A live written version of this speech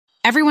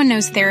Everyone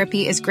knows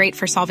therapy is great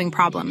for solving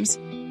problems,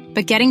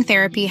 but getting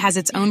therapy has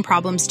its own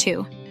problems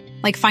too,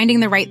 like finding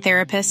the right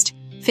therapist,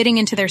 fitting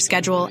into their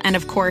schedule, and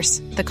of course,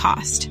 the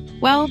cost.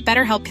 Well,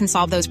 BetterHelp can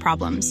solve those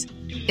problems.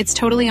 It's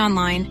totally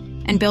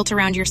online and built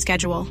around your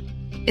schedule.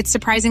 It's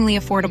surprisingly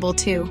affordable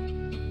too.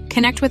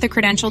 Connect with a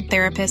credentialed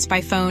therapist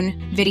by phone,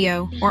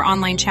 video, or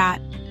online chat,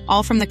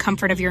 all from the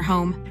comfort of your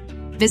home.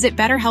 Visit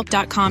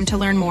BetterHelp.com to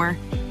learn more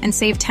and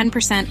save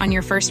 10% on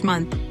your first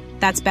month.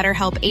 That's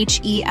BetterHelp,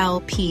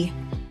 H-E-L-P.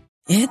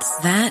 It's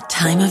that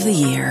time of the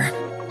year.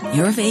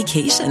 Your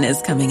vacation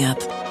is coming up.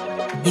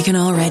 You can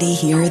already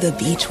hear the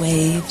beach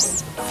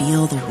waves,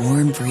 feel the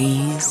warm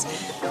breeze,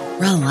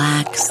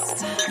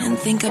 relax, and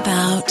think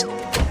about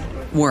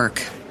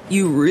work.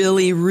 You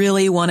really,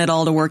 really want it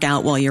all to work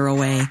out while you're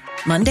away.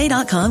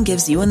 Monday.com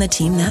gives you and the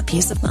team that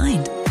peace of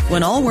mind.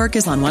 When all work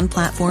is on one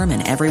platform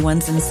and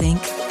everyone's in sync,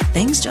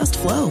 things just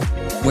flow.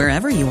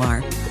 Wherever you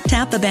are,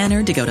 tap the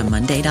banner to go to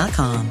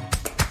Monday.com.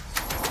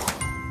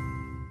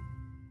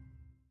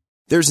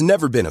 There's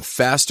never been a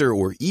faster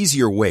or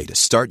easier way to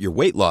start your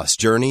weight loss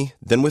journey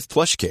than with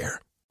PlushCare.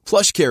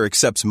 PlushCare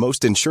accepts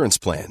most insurance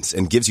plans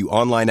and gives you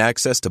online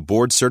access to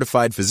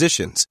board-certified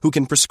physicians who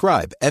can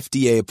prescribe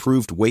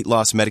FDA-approved weight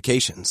loss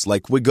medications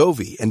like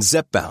Wegovy and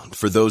Zepbound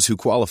for those who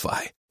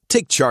qualify.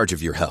 Take charge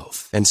of your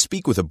health and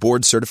speak with a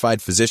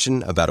board-certified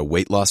physician about a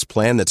weight loss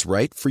plan that's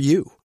right for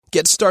you.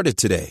 Get started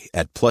today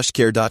at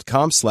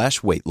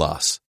plushcare.com/weight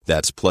loss.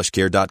 That's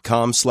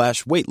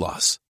plushcare.com/weight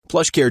loss.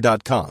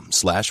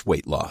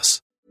 plushcare.com/weight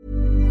loss.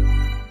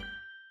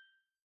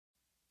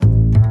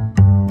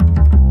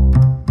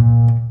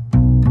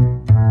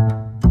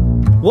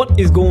 What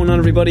is going on,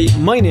 everybody?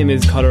 My name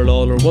is Conor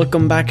Lawler.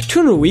 Welcome back to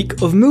another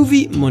week of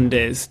Movie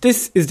Mondays.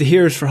 This is the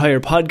Heroes for Hire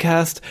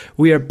podcast.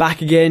 We are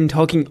back again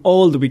talking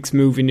all the week's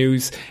movie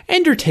news,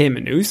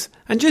 entertainment news,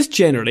 and just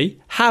generally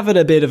having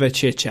a bit of a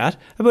chit-chat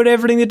about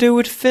everything to do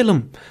with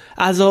film.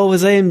 As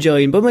always, I am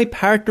joined by my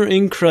partner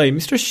in crime,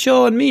 Mr.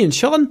 Sean Meehan.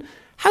 Sean,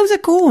 how's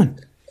it going?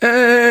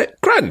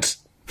 Grand,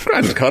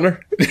 Conor.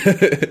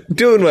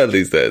 Doing well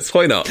these days.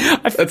 Why not?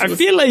 I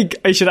feel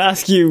like I should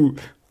ask you,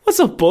 what's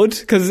up, bud?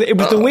 Because it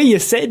was the way you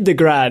said the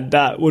grand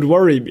that would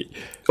worry me.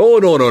 Oh,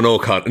 no,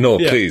 Con. No,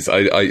 yeah. Please.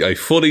 I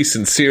fully,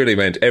 sincerely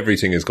meant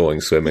everything is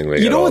going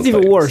swimmingly. You know what's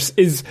even worse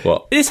is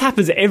this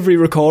happens every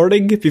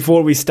recording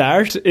before we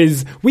start,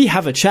 is we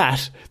have a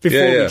chat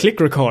before we click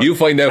record. You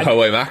find out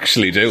how I'm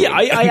actually doing. Yeah,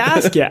 I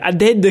ask you, and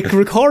then the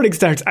recording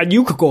starts, and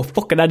you could go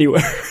fucking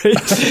anywhere.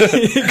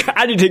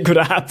 Anything could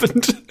have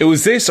happened. It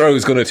was this, or I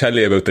was going to tell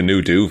you about the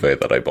new duvet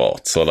that I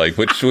bought. So, like,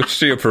 which do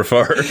you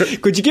prefer?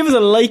 Could you give us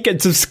a like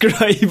and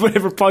subscribe,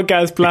 whatever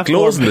podcast platform? It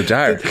glows in the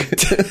dark.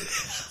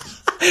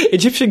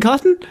 Egyptian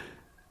cotton?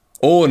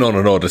 Oh, no.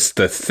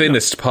 The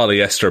thinnest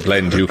polyester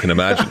blend you can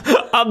imagine.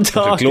 I'm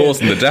talking. It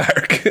glows in the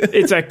dark.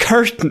 It's a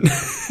curtain.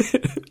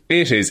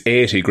 It is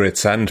 80 grit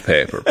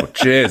sandpaper, but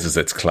Jesus,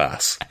 it's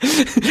class.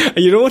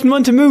 You don't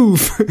want to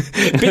move.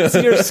 Bits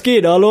of your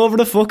skin all over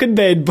the fucking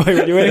bed by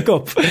when you wake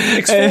up.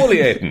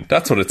 Exfoliating,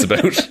 that's what it's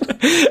about.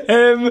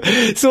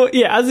 So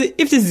yeah,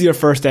 if this is your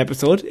first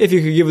episode, if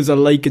you could give us a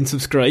like and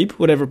subscribe,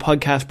 whatever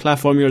podcast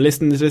platform you're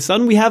listening to this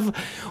on, we have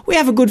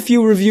a good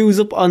few reviews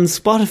up on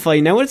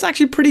Spotify now, and it's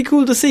actually pretty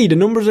cool to see. The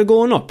numbers are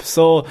going up,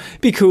 so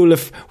it'd be cool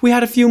if we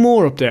had a few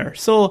more up there.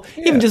 So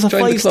even just a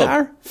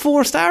 5-star,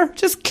 4-star,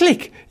 just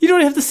click. You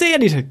don't have to say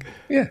anything.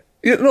 Yeah.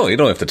 No, you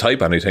don't have to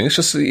type anything. It's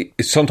just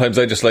sometimes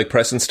I just like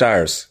pressing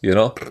stars. You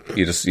know,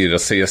 you just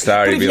see a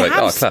star, but you'd be like,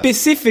 "Oh,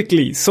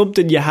 specifically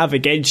something you have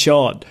against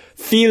Sean,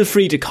 feel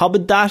free to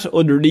comment that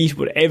underneath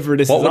whatever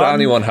this is." What would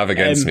anyone have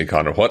against me,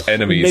 Conor? What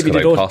enemies could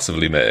I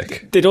possibly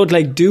make? They don't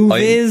like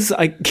duvets.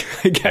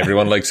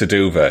 Everyone likes a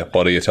duvet.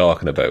 What are you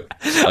talking about?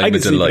 I'm a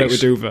delight.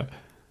 With duvet.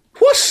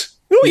 What?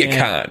 No, you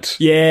can't.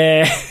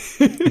 Yeah.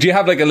 Do you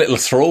have like a little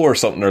throw or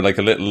something, or like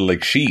a little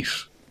like sheet,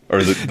 or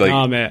is it like?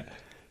 Oh, mate.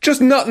 Just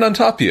nothing on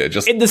top of you.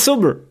 Just in the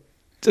summer.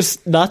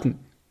 Just nothing.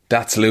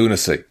 That's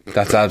lunacy.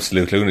 That's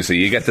absolute lunacy.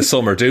 You get the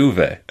summer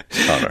duvet,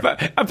 Conor.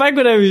 Back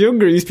when I was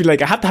younger, I used to be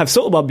like, I have to have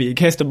something on me in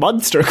case the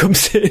monster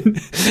comes in.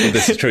 Well,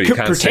 this is true. You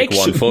can't stick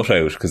one foot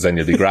out because then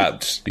you'll be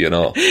grabbed, you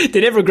know. They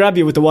never grab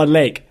you with the one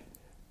leg.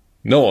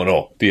 No.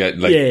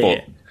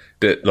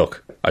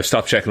 Look, I've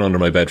stopped checking under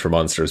my bed for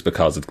monsters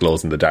because it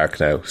glows in the dark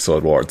now, so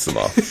it wards them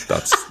off.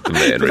 That's the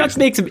main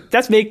reason.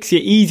 That makes you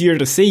easier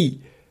to see.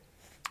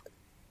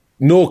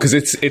 No, because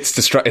it's a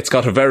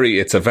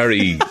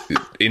very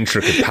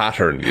intricate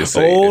pattern, you see.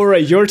 Oh,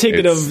 right, you're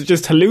thinking of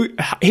just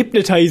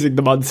hypnotising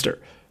the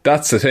monster.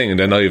 That's the thing, and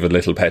then I have a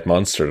little pet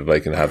monster that I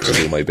can have to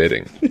do my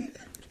bidding.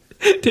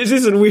 This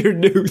isn't weird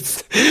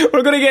news.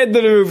 We're going to get into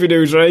the movie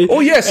news, right?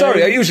 Oh yeah,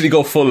 sorry, I usually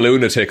go full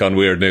lunatic on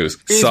weird news.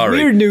 Sorry.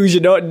 Weird news,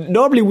 you know.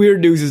 Normally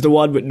weird news is the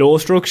one with no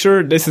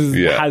structure. This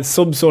has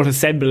some sort of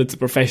semblance of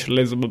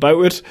professionalism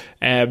about it.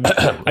 I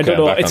don't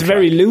know, it's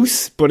very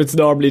loose, but it's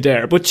normally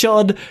there. But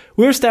Sean,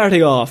 we're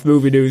starting off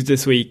movie news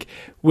this week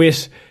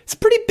with some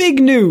pretty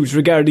big news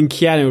regarding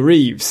Keanu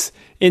Reeves,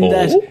 in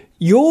that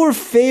your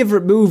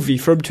favourite movie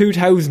from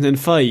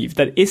 2005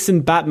 that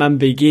isn't Batman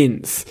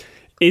Begins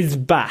is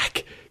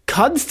back.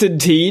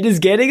 Constantine is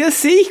getting a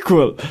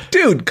sequel.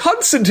 Dude,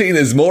 Constantine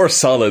is more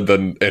solid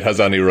than it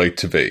has any right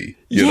to be.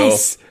 You know?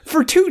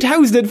 For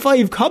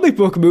 2005 comic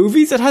book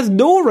movies, it has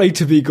no right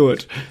to be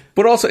good.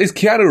 But also, is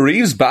Keanu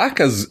Reeves back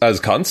as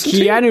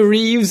Constantine? Keanu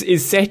Reeves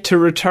is set to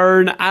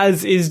return,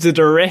 as is the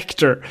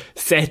director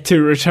set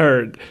to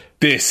return.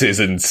 This is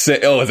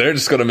insane. Oh, they're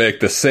just going to make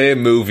the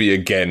same movie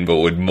again, but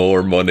with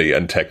more money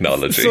and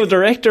technology. So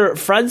director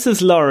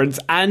Francis Lawrence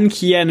and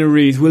Keanu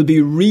Reeves will be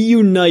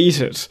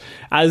reunited,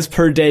 as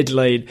per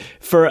deadline,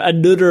 for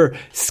another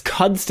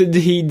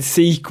Constantine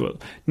sequel.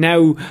 Now,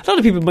 a lot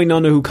of people might not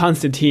know who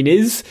Constantine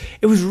is.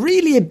 It was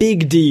really a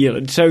big deal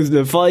in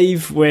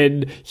 2005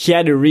 when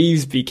Keanu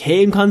Reeves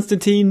became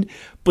Constantine,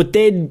 but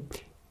then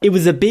it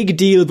was a big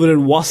deal, but it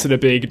wasn't a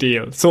big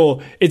deal.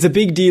 So it's a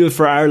big deal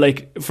for our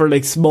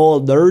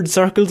small nerd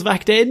circles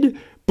back then.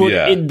 But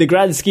in the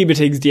grand scheme of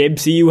things, the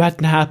MCU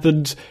hadn't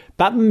happened.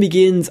 Batman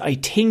Begins, I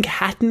think,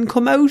 hadn't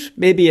come out.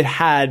 Maybe it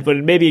had, but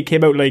maybe it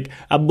came out like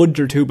a month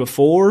or two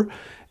before.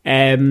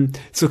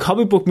 So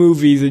comic book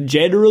movies in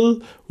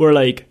general were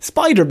like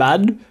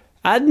Spider-Man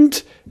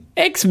and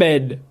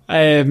X-Men.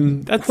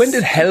 When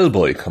did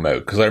Hellboy come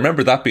out? Because I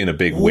remember that being a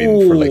big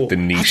win for like the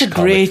niche that's a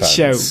great fans.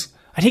 shout.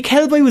 I think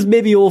Hellboy was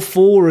maybe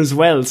 2004 as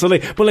well. So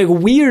but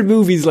weird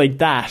movies like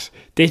that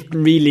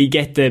didn't really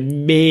get the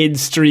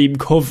mainstream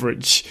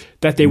coverage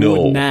that they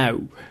would now.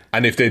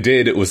 And if they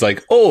did, it was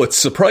like, oh, it's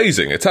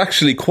surprising. It's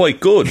actually quite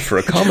good for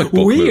a comic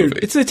book Weird. movie.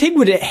 It's the thing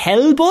with it.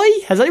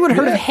 Hellboy? Has anyone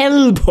heard of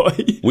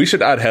Hellboy? We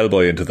should add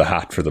Hellboy into the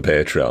hat for the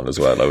Patreon as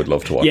well. I would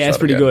love to watch that. Yeah, it's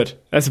pretty good.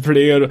 That's a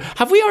pretty good one.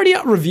 Have we already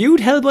reviewed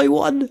Hellboy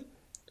 1?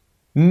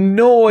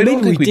 No, I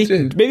don't think we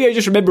did. Maybe I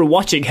just remember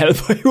watching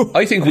Hellboy 1.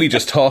 I think we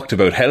just talked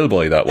about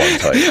Hellboy that one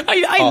time.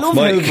 I love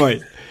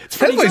Hellboy.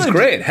 Hellboy's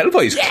great.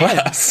 Hellboy's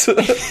class.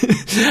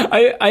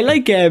 I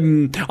like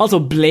also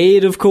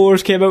Blade, of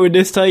course, came out in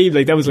this time.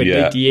 Like that was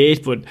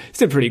 98, but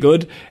still pretty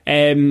good.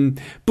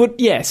 But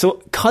yeah,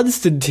 so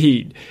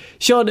Constantine.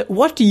 Sean,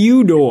 what do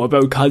you know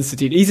about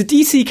Constantine? He's a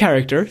DC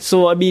character,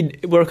 so I mean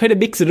we're kind of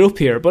mixing it up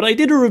here, but I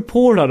did a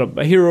report on him,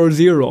 a Hero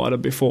Zero on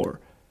him before.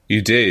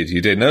 You did.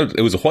 Now,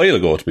 it was a while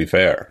ago, to be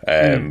fair.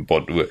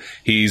 But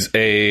he's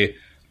a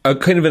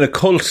kind of an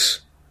occult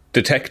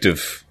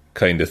detective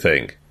kind of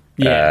thing.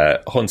 Yeah.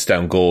 Hunts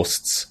down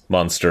ghosts,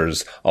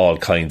 monsters, all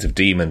kinds of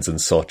demons and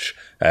such.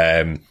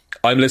 I'm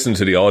listening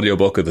to the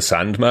audiobook of The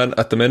Sandman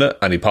at the minute,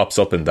 and he pops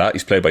up in that.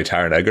 He's played by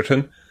Taron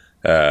Egerton.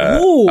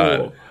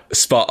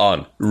 Spot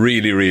on.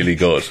 Really, really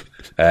good.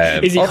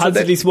 Is he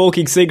constantly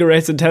smoking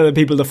cigarettes and telling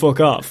people to fuck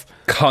off?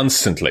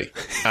 Constantly.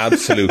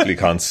 Absolutely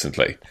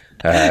constantly.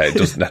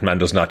 That man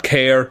does not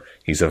care.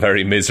 He's a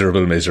very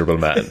miserable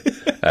man.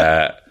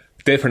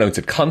 They pronounce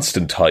it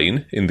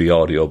Constantine in the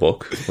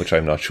audiobook, which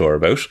I'm not sure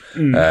about.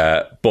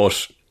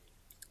 But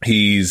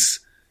he's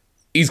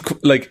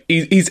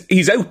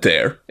out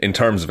there in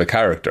terms of a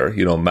character,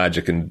 you know,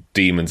 magic and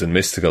demons and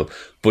mystical,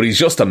 but he's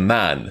just a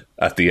man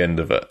at the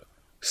end of it.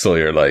 So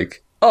you're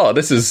like, oh,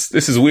 this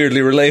is weirdly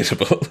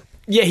relatable.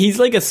 Yeah, he's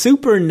like a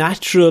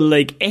supernatural,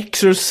 like,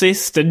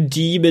 exorcist and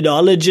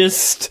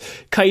demonologist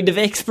kind of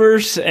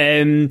expert.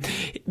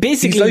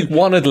 Basically, he's like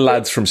one of the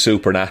lads from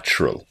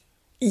Supernatural.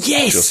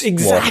 Yes, just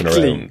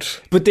exactly.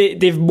 But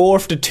they've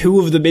morphed the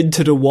two of them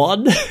into the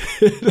one.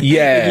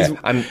 Yeah,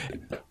 and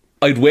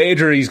I'd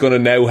wager he's going to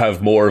now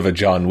have more of a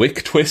John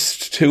Wick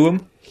twist to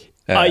him.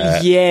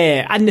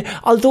 Yeah, and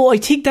although I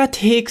think that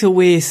takes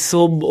away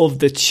some of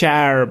the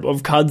charm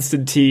of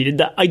Constantine,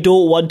 that I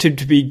don't want him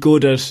to be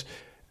good at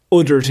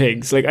other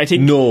things. Like, I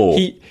think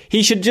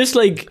he should just,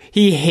 like,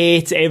 he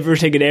hates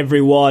everything and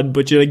everyone,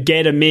 but you like,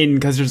 get him in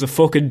because there's a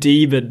fucking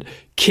demon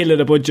killing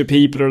a bunch of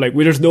people, or like,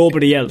 well, there's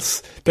nobody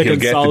else that He'll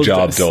can get solve the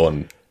job this.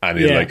 done. And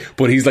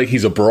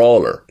he's a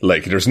brawler.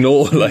 Like, there's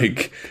no,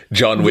 like,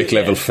 John Wick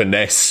level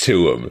finesse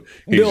to him.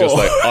 He's just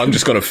like, I'm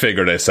just going to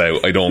figure this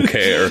out. I don't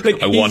care.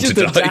 Like, I want to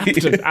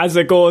die. As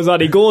it goes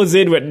on, he goes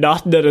in with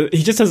nothing.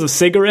 He just has a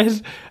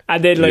cigarette,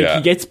 and then, like,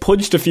 he gets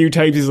punched a few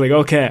times. He's like,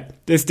 okay,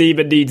 this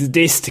demon needs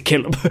this to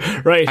kill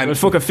him. Right, I'll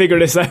fucking figure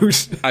this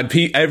out. And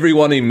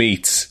everyone he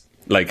meets,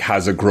 like,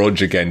 has a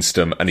grudge against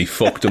him, and he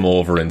fucked him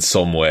over in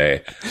some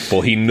way,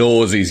 but he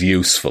knows he's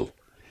useful.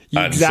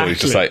 And so he's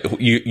just like,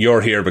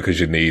 you're here because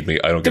you need me.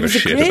 I don't give a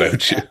shit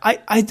about you.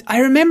 I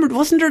remembered,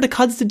 wasn't there the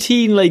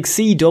Constantine, like,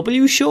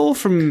 CW show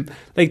from,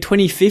 like,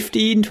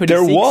 2015, 2016?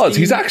 There was.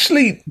 He's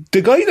actually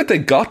the guy that they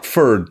got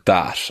for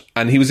that.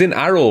 And he was in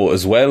Arrow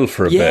as well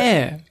for a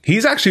bit.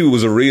 He's actually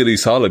was a really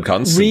solid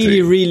Constantine.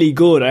 Really, really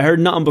good. I heard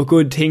nothing but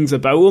good things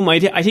about him. I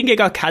think it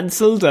got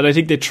cancelled, and I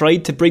think they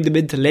tried to bring them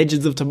into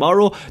Legends of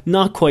Tomorrow.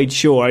 Not quite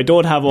sure. I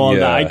don't have all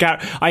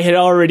that. I had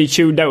already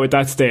tuned out at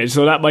that stage,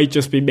 so that might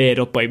just be made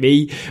up by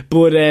me.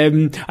 But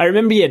I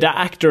remember, that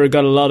actor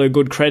got a lot of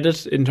good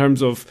credit in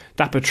terms of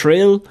that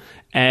portrayal.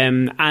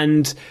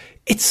 And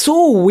it's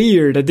so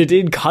weird that they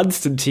did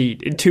Constantine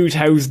in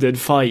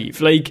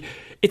 2005. Like,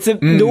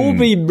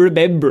 nobody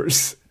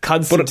remembers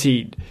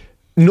Constantine.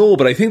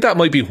 But I think that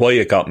might be why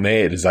it got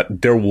made, is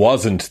that there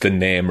wasn't the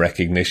name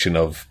recognition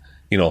of,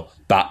 you know,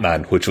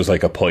 Batman, which was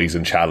like a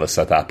poison chalice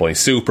at that point.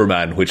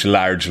 Superman, which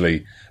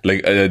largely,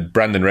 like,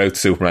 Brandon Routh's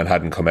Superman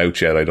hadn't come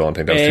out yet, I don't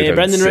think. That was 2006.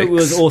 Brandon Routh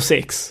was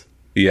 2006.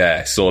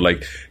 Yeah, so,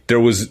 like, there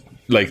was,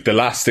 like, the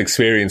last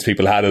experience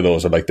people had of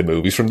those are, like, the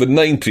movies from the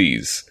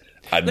 90s.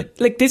 And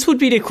like this would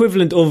be the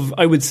equivalent of,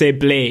 I would say,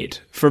 Blade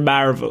for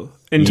Marvel.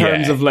 In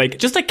terms of, like,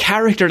 just a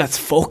character that's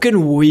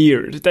fucking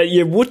weird, that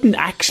you wouldn't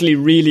actually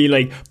really,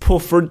 like,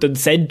 put front and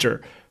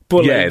centre.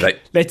 But,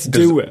 like, let's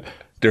do it.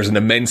 There's an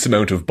immense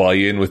amount of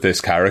buy-in with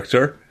this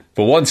character.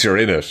 But once you're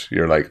in it,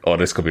 you're like, oh,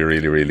 this could be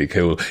really, really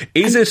cool.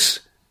 Is it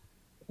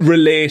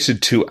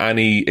related to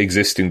any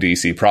existing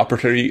DC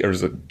property, or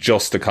is it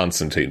just the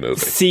Constantine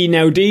movie? See,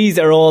 now these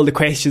are all the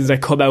questions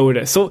that come out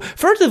of it. So,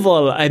 first of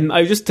all,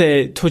 I just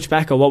to touch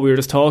back on what we were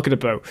just talking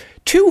about.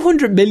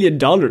 $200 million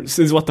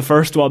is what the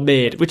first one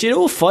made, which,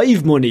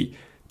 5 money.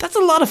 That's a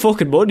lot of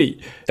fucking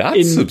money.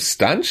 That's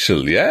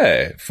substantial,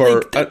 yeah.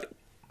 For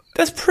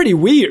that's pretty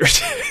weird.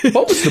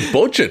 What was the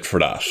budget for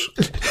that?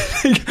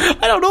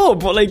 I don't know,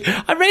 but, like,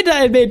 I read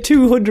that it made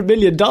 $200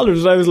 million,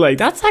 and I was like,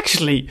 that's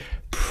actually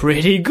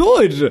pretty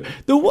good.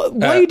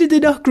 Why did they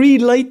not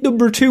green light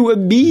number 2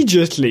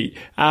 immediately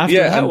after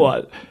that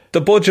one?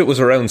 The budget was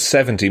around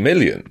 70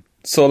 million.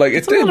 So, like,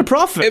 it's a lot of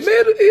profit.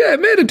 It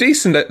made a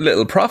decent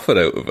little profit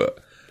out of it.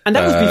 And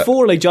that was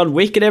before, like, John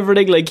Wick and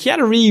everything. Like,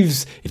 Keanu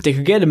Reeves, if they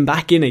could get him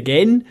back in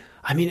again,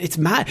 I mean, it's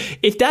mad.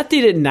 If that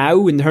did it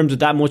now in terms of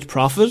that much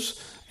profit,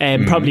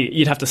 probably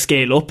you'd have to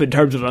scale up in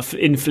terms of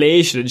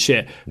inflation and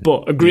shit.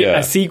 But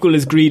a sequel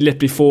is greenlit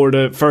before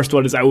the first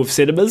one is out of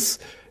cinemas.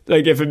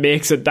 Like, if it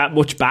makes it that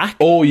much back.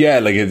 Oh, yeah,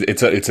 like,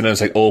 it's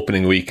announced, like,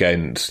 opening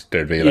weekend,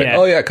 there'd be like,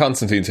 oh, yeah,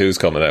 Constantine 2's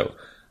coming out.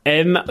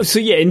 So,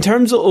 yeah, in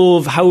terms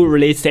of how it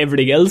relates to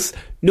everything else,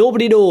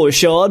 nobody knows,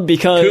 Sean,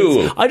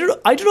 because I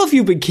don't know if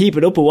you've been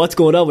keeping up with what's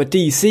going on with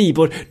DC,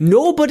 but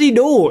nobody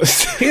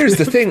knows. Here's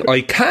the thing,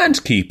 I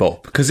can't keep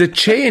up, because it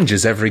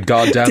changes every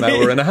goddamn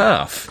hour and a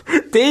half.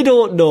 They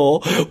don't know,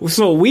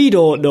 so we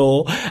don't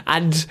know,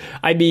 and,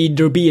 I mean,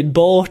 they're being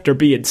bought, they're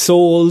being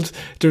sold,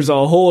 there's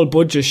a whole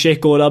bunch of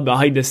shit going on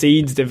behind the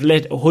scenes. They've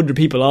let 100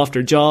 people off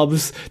their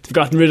jobs, they've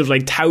gotten rid of,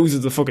 like,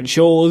 thousands of fucking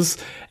shows.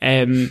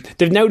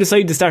 They've now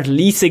decided to start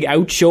leasing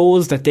out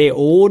shows that they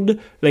own,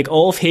 like,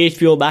 off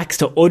HBO Max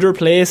to other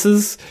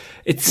places.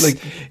 It's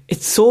like,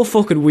 it's so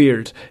fucking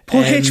weird.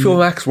 Put HBO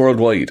Max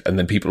worldwide, and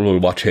then people will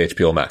watch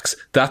HBO Max.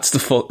 That's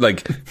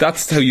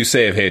that's how you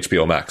save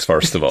HBO Max,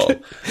 first of all.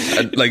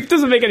 And, like, it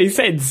doesn't make any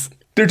sense.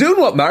 They're doing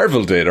what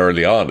Marvel did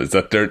early on, is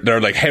that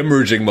they're like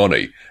hemorrhaging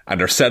money, and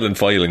they're selling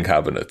filing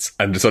cabinets,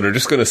 and so they're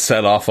just going to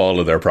sell off all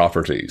of their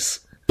properties.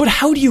 But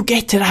how do you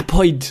get to that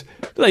point?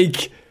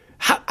 Like,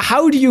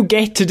 how do you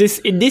get to this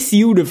in this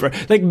universe?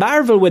 Like,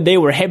 Marvel, when they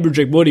were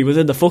hemorrhaging money, was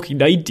in the fucking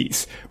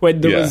 90s,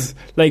 when there was,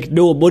 like,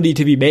 no money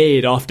to be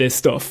made off this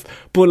stuff.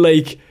 But,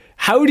 like,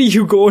 how do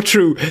you go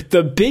through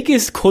the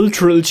biggest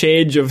cultural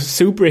change of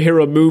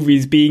superhero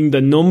movies being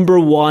the number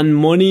one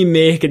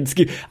money-making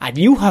scheme, and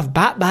you have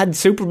Batman,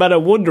 Superman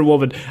and Wonder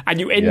Woman, and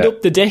you end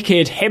up the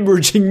decade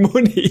hemorrhaging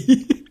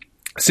money?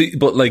 See,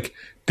 but, like,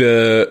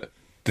 the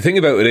thing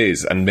about it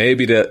is, and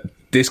maybe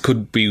this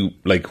could be,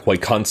 like, why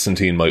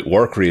Constantine might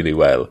work really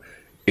well,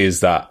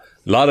 is that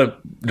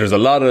there's a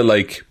lot of,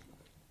 like,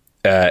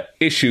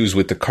 issues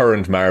with the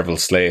current Marvel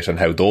slate and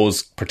how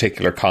those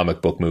particular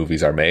comic book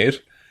movies are made.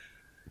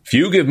 If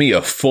you give me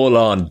a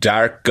full-on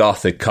dark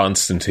gothic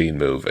Constantine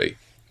movie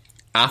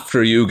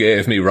after you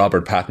gave me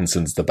Robert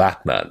Pattinson's The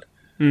Batman,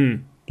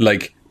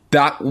 like,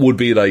 that would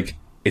be like,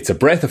 it's a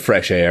breath of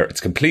fresh air,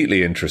 it's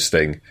completely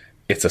interesting,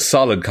 it's a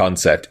solid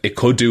concept, it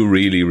could do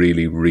really,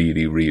 really,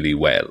 really, really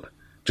well.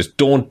 Just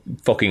don't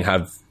fucking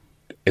have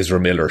Ezra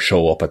Miller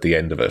show up at the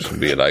end of it and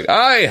be like,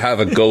 I have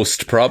a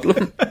ghost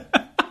problem.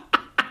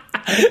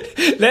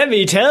 Let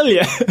me tell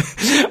you,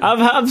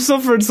 I've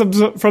suffered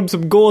from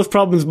some ghost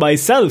problems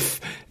myself.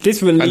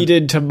 This will lead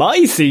into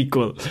my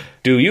sequel.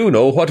 Do you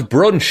know what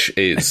brunch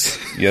is?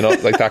 You know,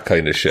 like that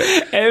kind of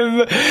shit.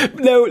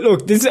 Now,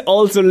 look, this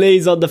also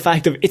lays on the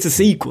fact of it's a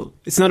sequel.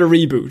 It's not a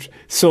reboot.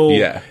 So,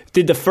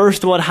 did the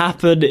first one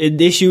happen in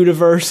this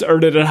universe, or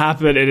did it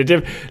happen in a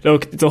different...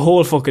 Look, it's a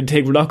whole fucking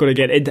thing. We're not going to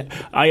get into...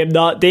 I am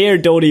not there,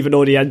 don't even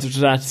know the answer to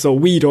that, so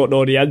we don't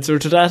know the answer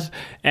to that.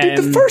 Did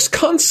the first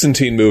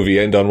Constantine movie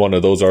end on one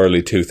of those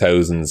early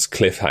 2000s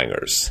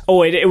cliffhangers?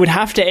 Oh, it would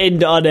have to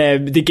end on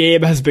The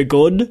Game Has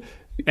Begun.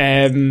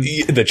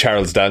 The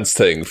Charles Dance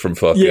thing from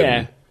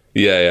fucking...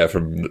 Yeah,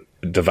 from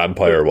the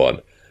vampire one.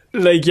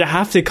 Like, you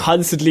have to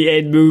constantly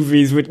end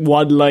movies with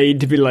one line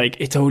to be like,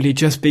 it's only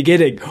just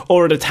beginning.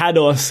 Or the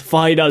Thanos,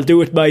 fine, I'll do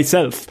it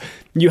myself.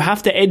 You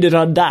have to end it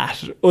on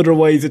that,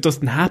 otherwise it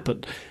doesn't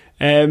happen.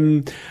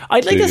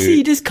 I'd like to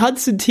see this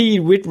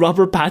Constantine with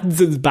Robert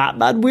Pattinson's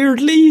Batman,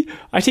 weirdly.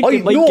 I think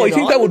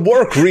that would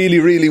work really,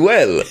 really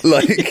well.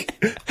 Like,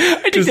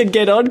 I think they'd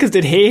get on because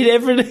they'd hate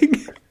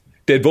everything.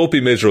 They'd both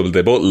be miserable.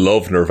 They both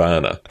love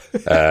Nirvana.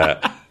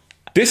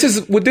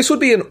 This would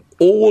be an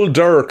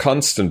older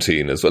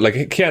Constantine as well. Like,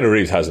 Keanu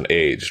Reeves hasn't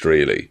aged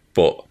really,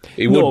 but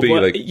he would be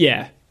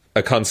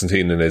a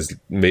Constantine in his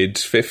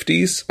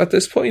mid-50s at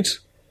this point.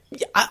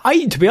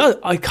 To be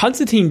honest,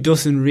 Constantine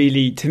doesn't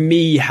really, to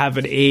me, have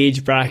an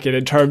age bracket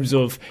in terms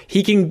of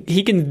he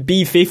can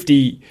be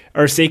 50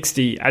 or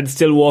 60 and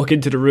still walk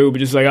into the room and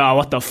just like,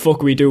 what the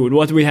fuck are we doing?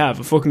 What do we have?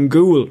 A fucking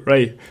ghoul,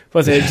 right?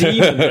 What's a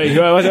demon,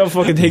 right? What the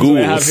fucking things do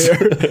we have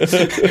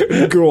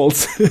here?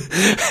 Ghouls.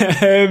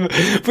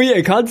 But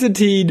yeah,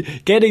 Constantine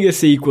getting a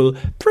sequel,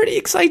 pretty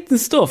exciting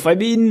stuff. I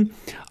mean,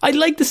 I'd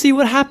like to see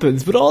what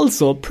happens, but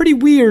also pretty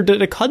weird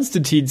that a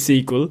Constantine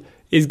sequel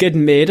is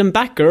getting made and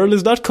Batgirl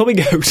is not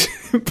coming out.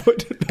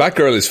 But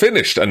Batgirl is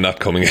finished and not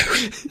coming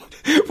out.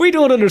 We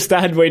don't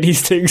understand why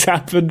these things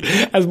happen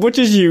as much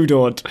as you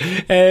don't.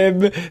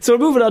 So we're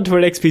moving on to our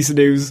next piece of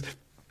news.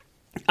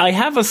 I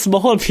have a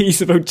small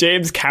piece about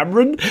James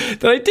Cameron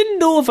that I didn't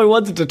know if I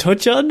wanted to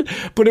touch on,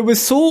 but it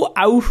was so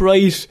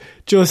outright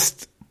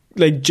just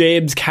like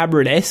James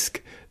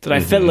Cameron-esque that I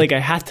felt like I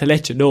had to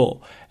let you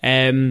know.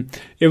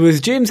 It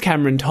was James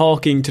Cameron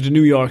talking to the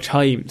New York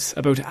Times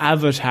about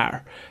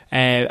Avatar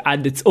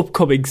and its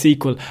upcoming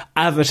sequel,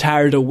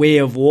 Avatar: The Way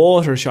of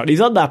Water. Shot. He's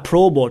on that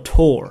promo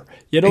tour.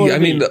 You know what I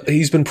mean?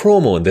 He's been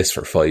promoing this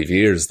for 5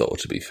 years, though,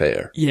 to be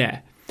fair. Yeah.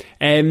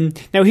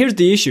 Now, here's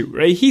the issue,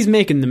 right? He's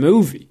making the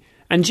movie.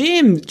 And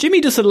Jimmy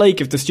doesn't like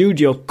if the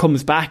studio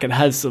comes back and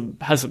has some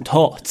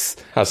thoughts.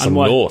 Has some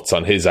notes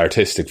on his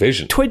artistic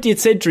vision. 20th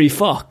Century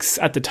Fox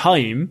at the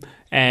time,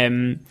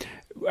 or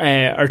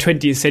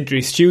 20th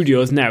Century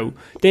Studios now,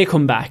 they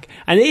come back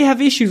and they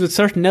have issues with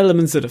certain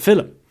elements of the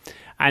film.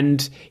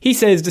 And he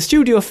says the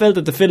studio felt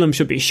that the film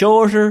should be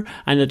shorter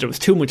and that there was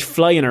too much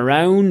flying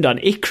around on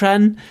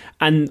Ikran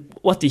and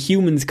what the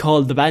humans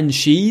called the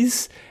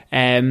Banshees.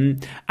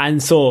 And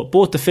so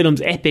both the film's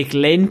epic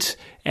length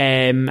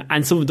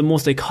and some of the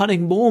most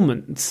iconic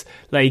moments,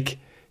 like,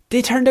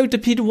 they turned out to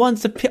be the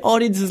ones that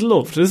audiences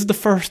loved. This is the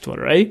first one,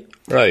 right?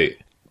 Right.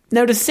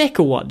 Now the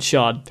second one,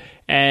 Sean.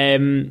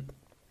 The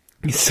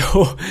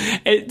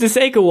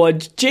second one,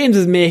 James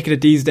is making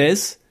it these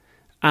days.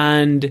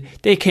 And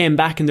they came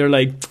back and they're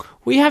like,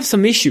 we have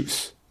some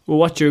issues with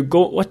what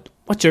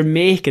you're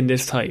making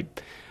this time.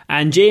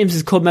 And James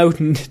has come out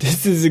and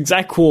this is his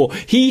exact quote.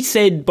 He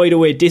said, by the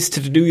way, this to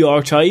the New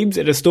York Times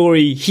in a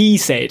story he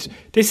said.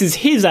 This is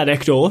his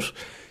anecdote.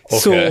 Okay.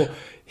 So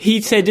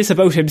he said this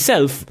about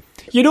himself.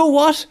 You know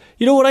what?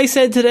 You know what I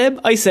said to them?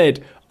 I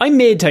said, I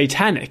made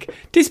Titanic.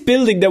 This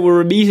building that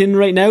we're meeting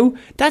right now,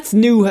 this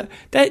new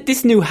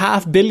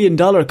 $500 million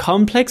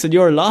complex in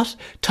your lot,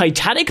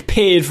 Titanic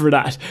paid for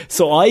that,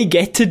 so I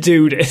get to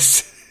do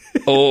this.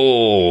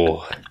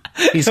 Oh,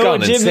 he's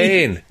gone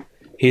insane.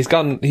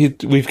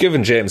 We've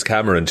given James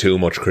Cameron too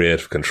much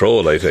creative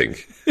control, I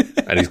think,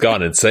 and he's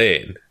gone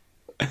insane.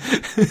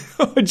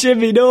 Oh,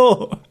 Jimmy,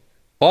 no.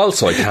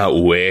 Also, I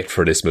can't wait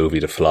for this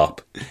movie to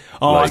flop.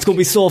 Oh, it's going to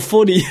be so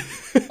funny.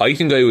 I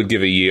think I would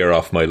give a year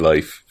off my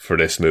life for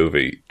this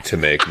movie to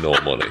make no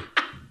money.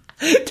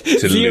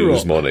 To Zero.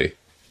 Lose money.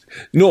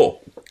 No,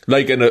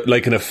 like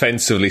an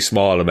offensively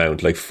small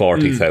amount, like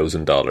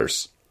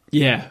 $40,000.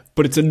 Yeah,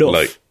 but it's enough.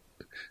 Like,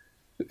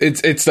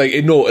 it's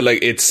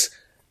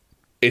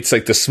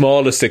like the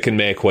smallest it can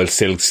make while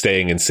still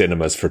staying in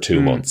cinemas for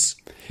 2 months.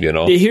 You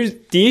know?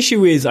 The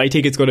issue is, I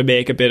think it's going to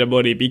make a bit of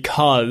money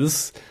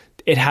because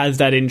it has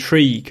that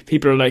intrigue.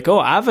 People are like,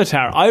 oh,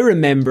 Avatar, I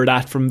remember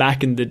that from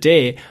back in the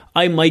day.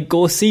 I might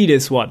go see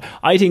this one.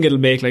 I think it'll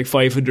make like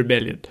 500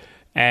 million.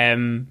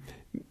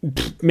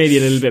 Maybe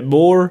a little bit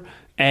more.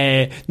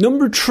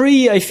 Number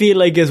 3, I feel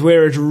like, is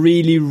where it's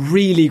really,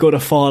 really going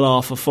to fall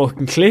off a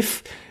fucking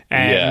cliff.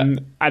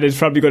 And it's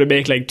probably going to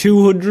make like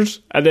 200.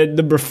 And then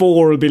number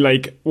 4 will be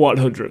like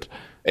 100.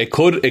 It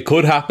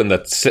could happen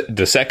that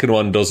the second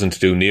one doesn't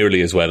do nearly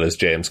as well as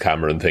James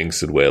Cameron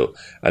thinks it will,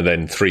 and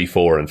then 3,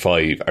 4 and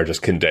 5 are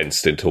just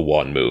condensed into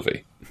one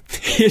movie.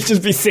 He'll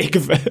just be sick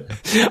of it.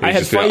 I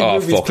had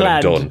 5 movies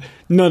planned. Done.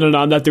 No,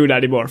 I'm not doing that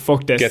anymore.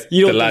 Fuck this. Get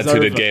the lads who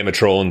did Game of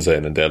Thrones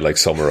in and they'll like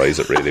summarise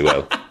it really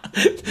well.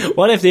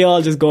 What if they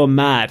all just go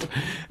mad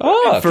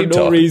for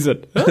no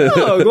reason?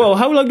 Well,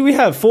 how long do we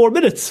have? 4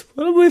 minutes.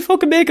 Well, we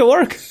fucking make it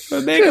work.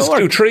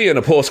 Do 3 in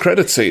a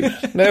post-credit scene.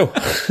 Now,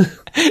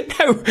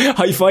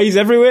 high fives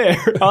everywhere,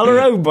 all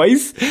around,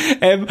 boys.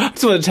 I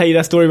just want to tell you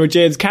that story about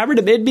James Cameron.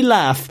 It made me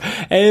laugh.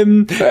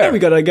 Now we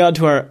got to go on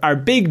to our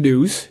big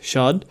news,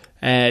 Sean.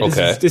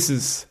 This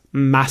is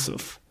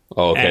massive.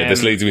 Okay,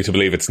 this leads me to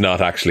believe it's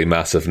not actually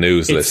massive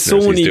news,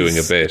 listeners. He's doing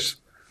a bit.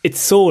 It's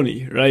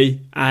Sony, right?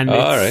 And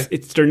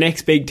it's their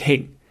next big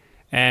thing.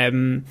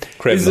 Kraven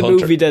this is the a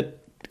Hunter. movie that...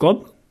 Go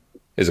on.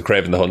 Is it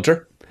Kraven the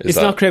Hunter? It's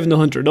not Kraven the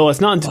Hunter. No,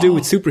 it's nothing to do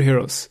with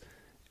superheroes.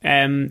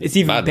 It's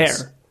even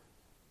better.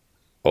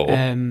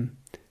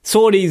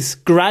 Sony's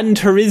Gran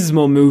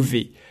Turismo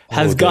movie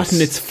has gotten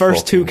its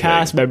first 2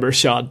 cast members,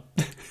 Sean.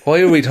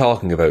 Why are we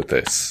talking about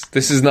this?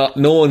 This is not...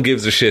 No one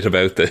gives a shit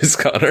about this,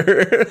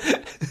 Connor.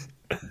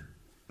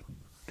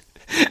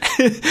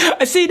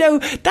 See, now,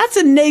 that's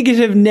a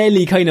negative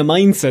Nelly kind of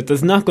mindset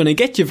that's not going to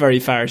get you very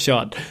far,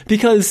 Sean.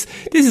 Because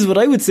this is what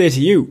I would say to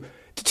you.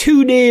 The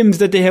 2 names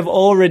that they have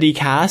already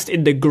cast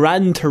in the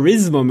Gran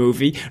Turismo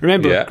movie.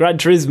 Remember, Gran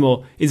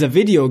Turismo is a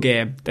video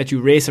game that you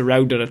race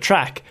around on a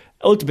track.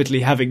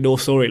 ultimately having no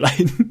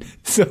storyline.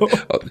 So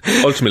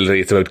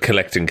ultimately, it's about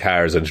collecting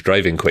cars and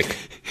driving quick.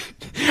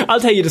 I'll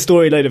tell you the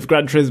storyline of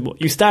Gran Turismo.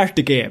 You start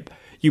the game,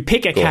 you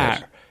pick a car,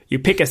 you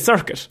pick a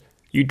circuit,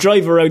 you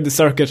drive around the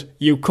circuit,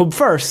 you come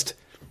first,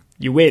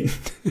 you win.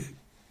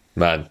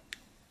 Man,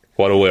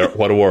 what a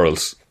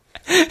world.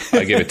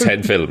 I give it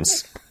 10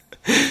 films.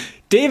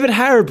 David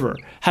Harbour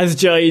has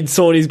joined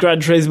Sony's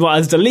Gran Turismo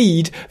as the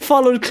lead,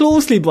 followed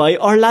closely by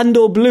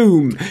Orlando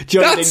Bloom.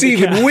 That's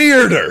even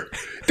weirder.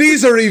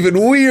 These are even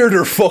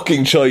weirder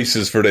fucking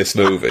choices for this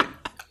movie.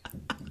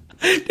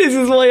 This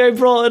is why I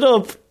brought it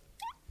up.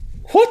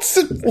 What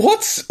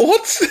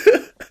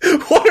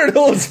are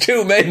those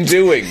two men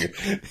doing?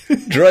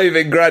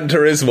 Driving Gran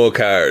Turismo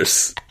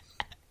cars.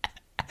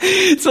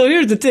 So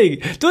here's the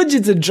thing.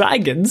 Dungeons and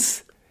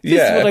Dragons.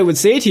 This is what I would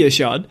say to you,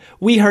 Sean.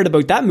 We heard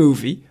about that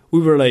movie.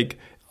 We were like,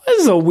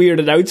 this is a weird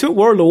announcement.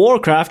 World of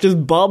Warcraft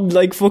just bombed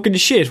like fucking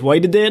shit. Why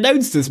did they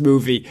announce this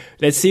movie?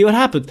 Let's see what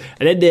happens.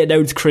 And then they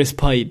announced Chris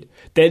Pine.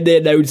 Then they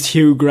announced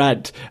Hugh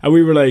Grant. And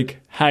we were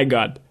like, hang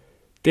on.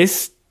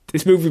 This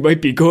movie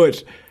might be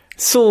good.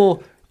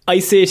 So I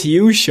say to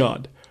you,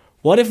 Sean,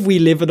 what if we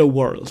live in a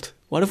world?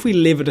 What if we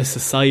live in a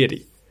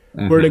society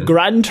where the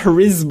Gran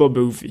Turismo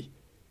movie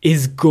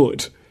is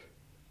good?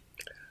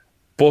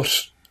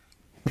 But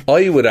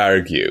I would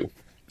argue,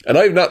 and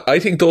I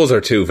think those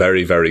are two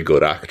very, very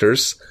good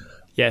actors.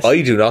 Yes.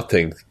 I do not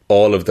think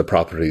all of the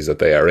properties that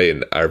they are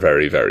in are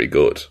very, very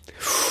good.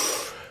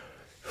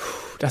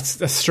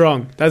 That's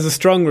strong. That's a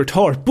strong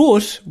retort.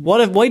 But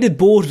why did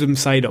both of them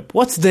sign up?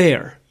 What's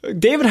there?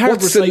 David Harbour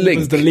signed up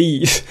as the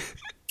lead.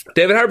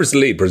 David Harbour's the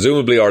lead.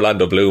 Presumably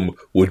Orlando Bloom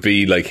would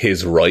be like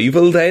his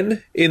rival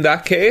then in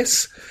that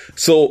case.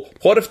 So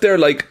what if they're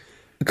like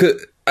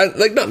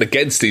not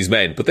against these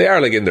men, but they are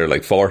like in their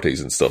like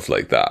 40s and stuff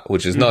like that,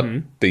 which is not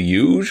the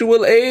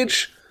usual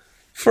age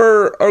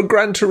for a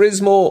Gran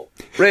Turismo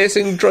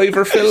racing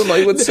driver film,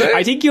 I would say.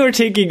 I think you're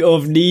thinking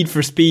of Need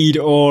for Speed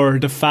or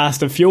the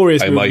Fast and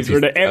Furious movies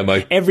where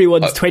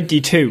everyone's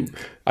 22.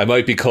 I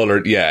might be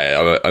coloured,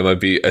 I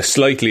might be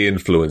slightly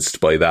influenced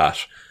by that.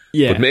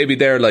 Yeah. But maybe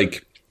they're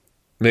like,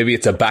 maybe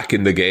it's a back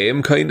in the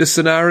game kind of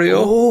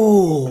scenario.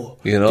 Oh,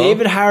 you know?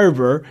 David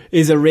Harbour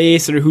is a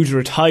racer who's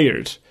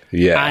retired.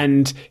 Yeah.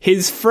 And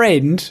his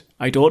friend,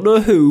 I don't know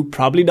who,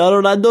 probably not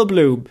Orlando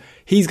Bloom,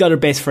 he's got a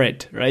best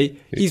friend, right?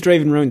 He's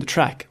driving around the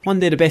track. One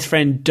day the best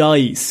friend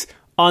dies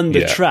on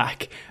the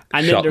track.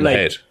 And Shot then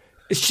they're like,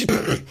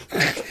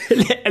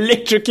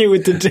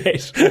 electrocuted to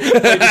death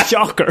by the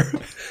shocker.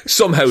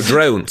 Somehow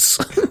drowns.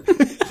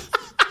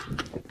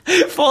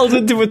 Falls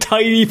into a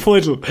tiny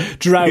puddle,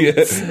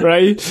 drowns,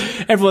 right?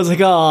 Everyone's like,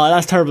 oh,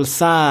 that's terrible,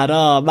 sad.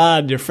 Oh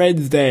man, your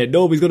friend's dead.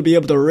 Nobody's going to be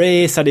able to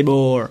race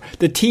anymore.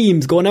 The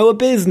team's going out of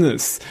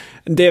business.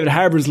 And David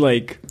Harbour's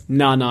like,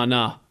 nah,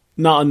 not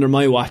under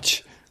my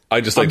watch.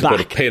 I just like to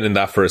put a pin in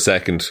that for a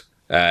second.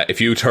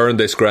 If you turn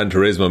this Gran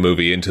Turismo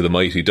movie into the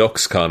Mighty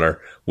Ducks, Connor,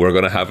 we're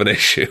going to have an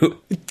issue.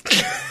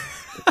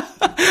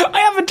 I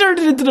haven't turned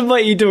it into the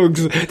Mighty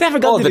Ducks. They haven't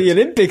got to the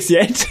Olympics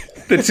yet.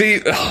 The team,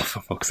 for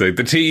fuck's sake,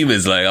 the team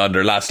is like on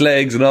their last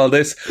legs and all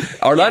this.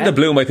 Orlando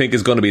Bloom, I think,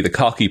 is going to be the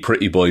cocky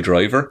pretty boy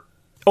driver.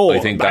 Oh, I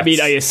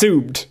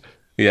assumed.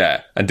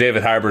 Yeah, and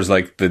David Harbour's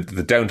like the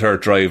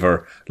down-to-earth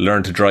driver,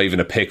 learned to drive in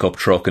a pickup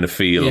truck in a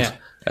field.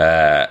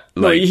 Yeah.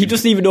 He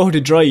doesn't even know how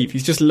to drive.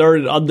 He's just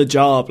learning on the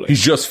job. Like.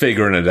 He's just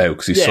figuring it out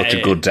because he's such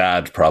a good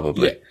dad,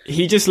 probably. Yeah.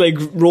 He just like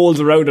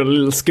rolls around on a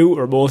little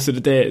scooter most of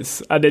the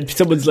days, and then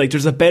someone's like,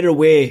 "There's a better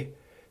way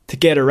to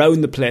get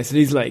around the place," and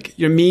he's like,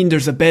 "You mean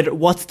there's a better?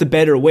 What's the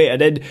better way?"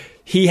 And then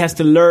he has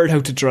to learn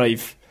how to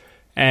drive,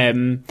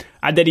 and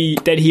then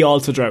he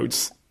also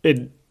drowns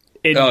in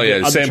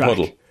same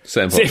puddle.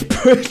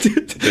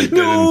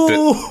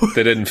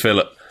 They didn't fill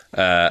it.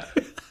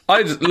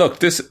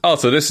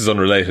 This is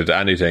unrelated to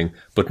anything,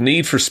 but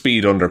Need for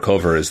Speed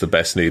Undercover is the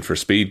best Need for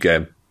Speed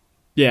game.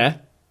 Yeah.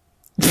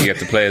 You get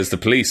to play as the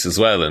police as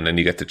well, and then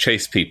you get to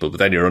chase people, but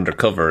then you're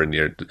undercover and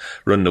you're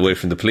running away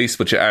from the police,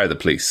 but you are the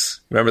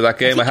police. Remember that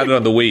game? I had it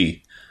on the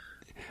Wii.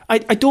 I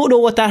don't know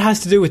what that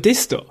has to do with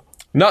this, though.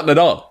 Nothing at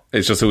all.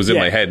 It's just it was in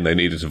my head and I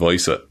needed to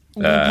voice it.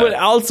 But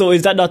also,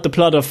 is that not the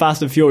plot of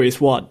Fast and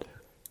Furious 1?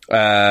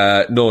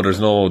 No,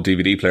 there's no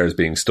DVD players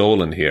being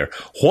stolen here.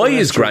 Why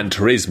is Gran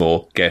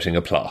Turismo getting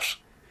a plot?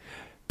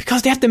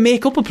 Because they have to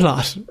make up a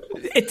plot.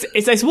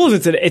 It's I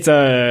suppose it's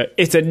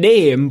a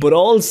name, but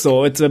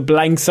also it's a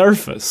blank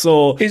surface.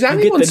 So you get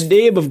the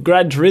name of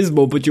Gran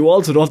Turismo, but you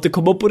also don't have to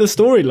come up with a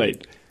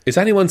storyline. Is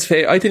anyone's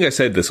I think I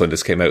said this when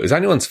this came out. Is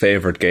anyone's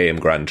favourite game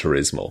Gran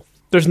Turismo?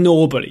 There's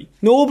nobody.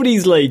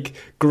 Nobody's like,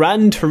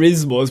 Gran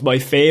Turismo is my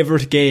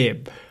favourite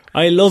game.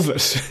 I love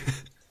it.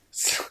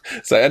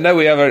 So and now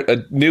we have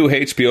a new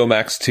HBO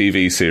Max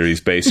TV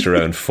series based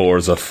around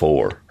Forza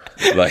 4.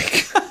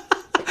 Like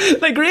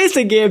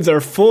racing games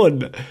are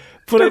fun,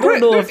 but I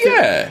don't know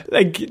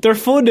if they're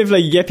fun if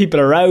like you get people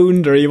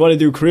around or you want to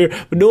do career.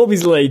 But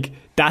nobody's like,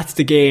 that's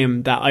the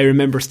game that I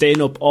remember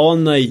staying up all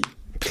night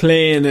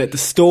playing it. The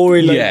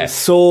storyline was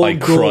so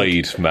good. I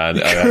cried, man.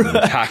 I had an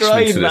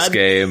attachment to this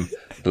game.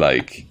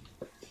 Like,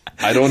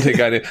 I don't think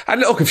I do.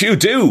 And look, if you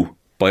do,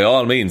 by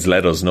all means,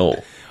 let us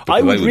know.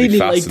 I would really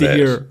like to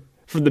hear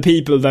from the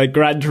people that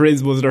Gran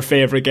Turismo is their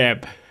favourite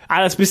game.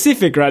 And a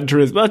specific Gran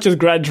Turismo, not just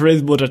Gran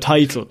Turismo, the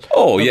title.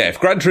 Oh, yeah, if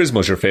Gran Turismo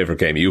is your favourite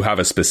game, you have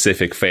a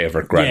specific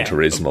favourite Gran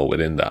Turismo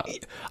within that.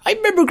 I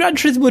remember Gran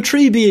Turismo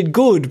 3 being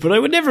good, but I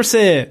would never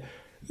say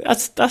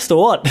that's the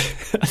one.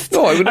 That's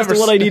the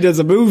one I need as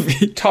a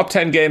movie. Top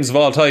 10 games of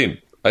all time.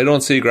 I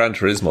don't see Gran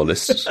Turismo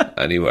listed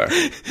anywhere.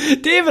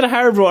 David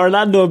Harbour,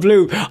 Orlando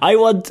Bloom. I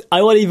want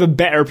even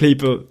better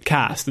people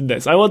cast in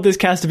this. I want this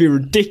cast to be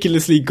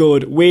ridiculously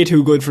good, way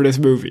too good for this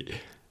movie.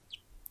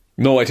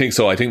 No, I think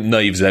so. I think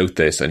Knives Out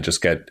this and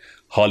just get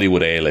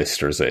Hollywood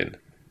A-listers in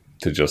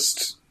to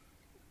just,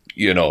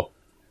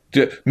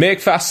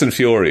 make Fast and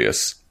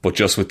Furious, but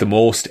just with the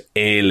most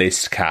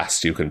A-list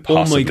cast you can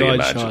possibly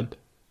imagine. Sean.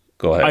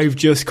 Go ahead. I've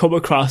just come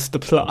across the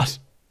plot.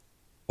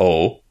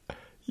 Oh?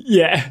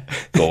 Yeah.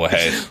 Go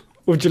ahead.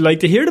 Would you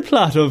like to hear the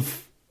plot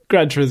of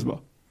Gran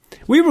Turismo?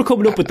 We were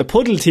coming up with the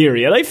puddle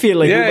theory, and I feel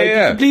like we might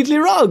be completely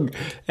wrong.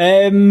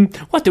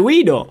 What do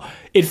we know?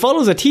 It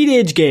follows a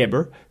teenage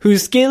gamer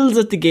whose skills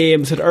at the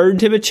games had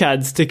earned him a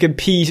chance to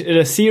compete in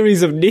a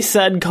series of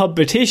Nissan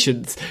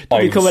competitions to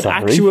become an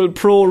actual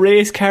pro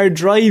race car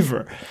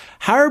driver.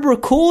 Harbour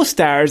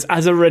co-stars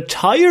as a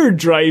retired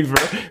driver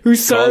who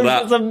serves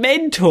as a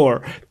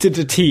mentor to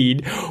the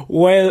teen,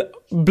 while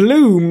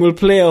Bloom will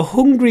play a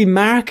hungry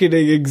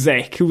marketing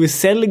exec who is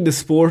selling the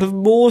sport of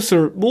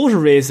motor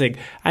racing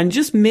and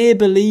just may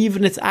believe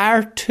in its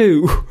art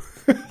too.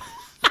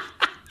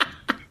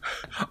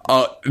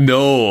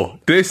 No,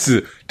 this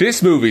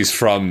movie's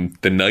from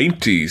the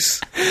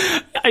 90s.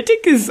 I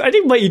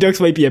think Mighty Ducks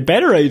might be a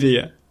better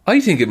idea. I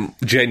think it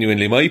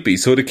genuinely might be.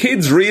 So the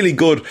kid's really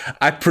good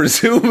at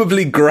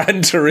presumably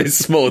Gran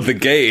Turismo, the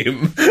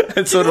game.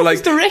 And so they're like...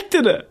 Who's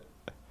directed it?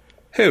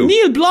 Who?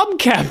 Neil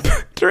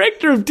Blomkamp,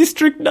 director of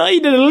District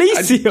 9 and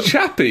Elysium. And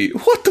Chappie,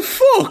 what the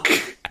fuck?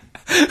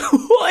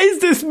 What is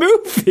this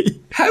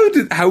movie?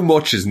 How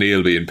much is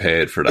Neil being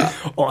paid for that?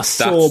 Oh,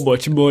 so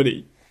much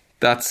money.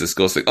 That's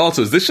disgusting.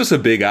 Also, is this just a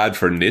big ad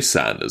for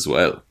Nissan as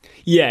well?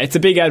 Yeah, it's a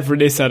big ad for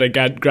Nissan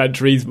and Gran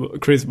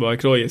Turismo, I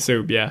can only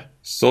assume, yeah.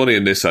 Sony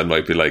and Nissan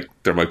might be like,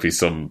 there might be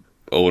some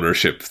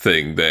ownership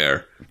thing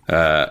there.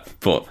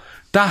 But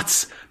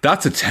that's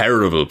a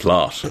terrible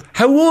plot.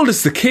 How old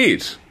is the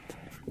kid?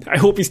 I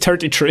hope he's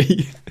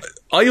 33.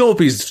 I hope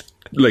he's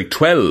like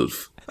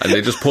 12 and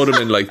they just put him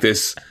in like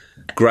this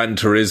Gran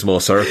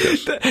Turismo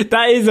circuit.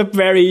 That is a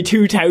very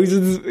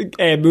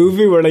 2000s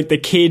movie where like the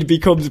kid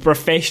becomes a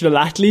professional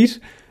athlete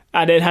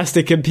and then has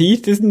to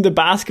compete. Isn't the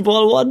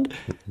basketball one?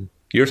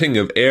 You're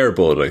thinking of Air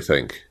Bud, I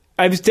think.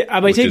 Am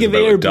I thinking of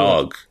Air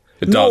Bud?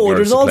 No,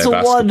 there's also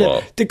one.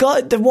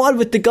 The one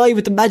with the guy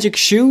with the magic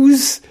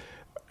shoes.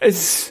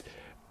 There's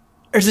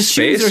a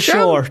shoes or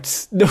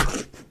shorts. No,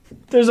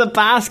 there's a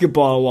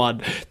basketball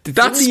one.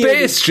 That's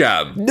Space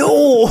Jam.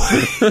 No,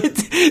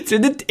 it's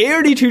in the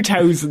early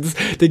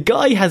 2000s. The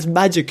guy has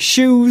magic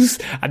shoes,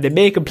 and they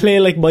make him play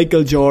like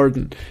Michael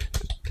Jordan.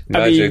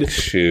 Magic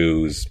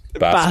shoes,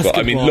 basketball.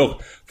 I mean,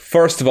 look.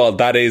 First of all,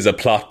 that is a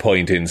plot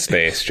point in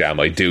Space Jam.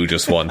 I do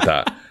just want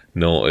that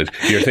noted.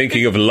 You're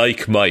thinking of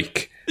Like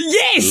Mike.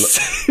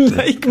 Yes!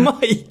 Like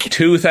Mike.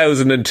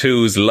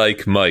 2002's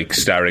Like Mike,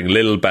 starring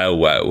Lil Bow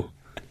Wow.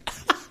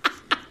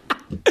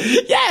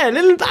 Yeah,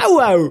 Lil Bow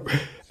Wow.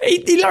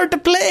 He learned to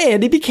play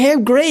and he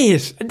became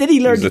great. And then he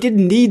learned he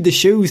didn't need the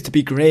shoes to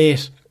be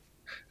great.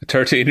 A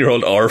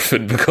 13-year-old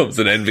orphan becomes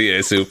an NBA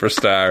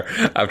superstar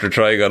after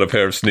trying on a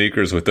pair of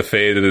sneakers with the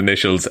faded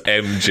initials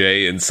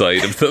MJ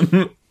inside of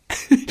them.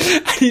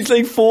 And he's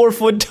like 4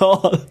 foot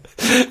tall,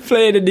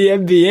 playing in the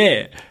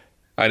NBA.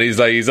 And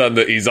he's on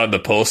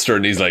the poster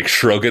and he's like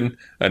shrugging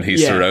and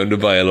he's surrounded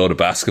by a load of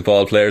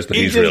basketball players, but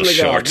he's real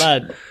short.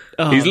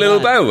 He's Little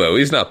Bow Wow.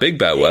 He's not Big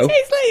Bow Wow.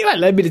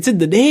 It's in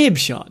the name,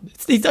 Sean.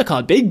 He's not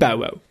called Big Bow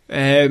Wow.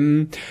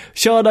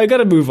 Sean, I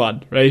gotta move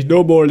on, right?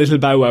 No more Little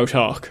Bow Wow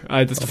talk.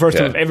 That's the first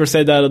time I've ever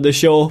said that on the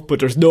show,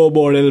 but there's no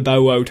more Little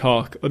Bow Wow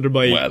talk under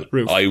my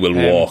roof. I will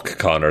walk,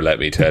 Connor, let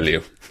me tell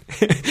you.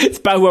 It's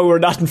Bow Wow or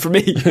nothing for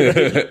me.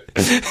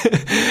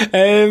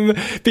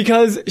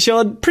 Because,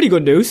 Sean, pretty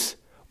good news.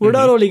 We're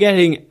not only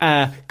getting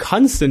a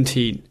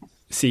Constantine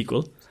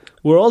sequel,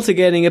 we're also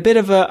getting a bit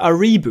of a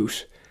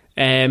reboot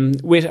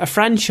with a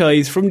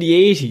franchise from the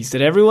 80s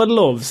that everyone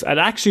loves and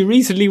actually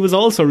recently was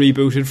also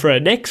rebooted for a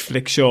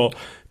Netflix show,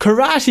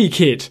 Karate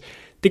Kid.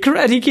 The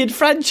Karate Kid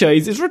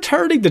franchise is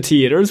returning to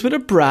theatres with a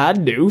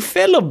brand new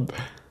film.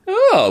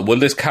 Oh, will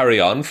this carry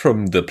on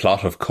from the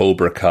plot of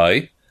Cobra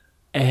Kai?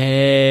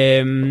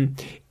 Hang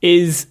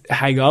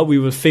on, we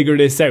will figure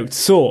this out.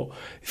 So,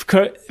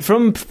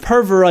 from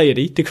Per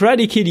Variety, the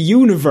Karate Kid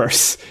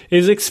universe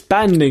is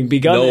expanding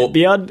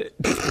beyond.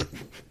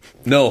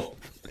 No,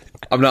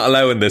 I'm not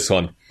allowing this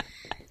one.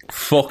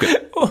 Fuck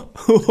it.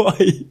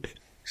 Why?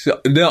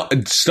 No,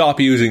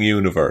 stop using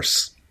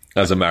universe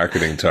as a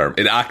marketing term.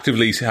 It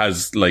actively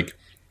has, like,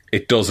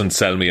 it doesn't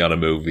sell me on a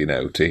movie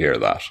now to hear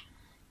that.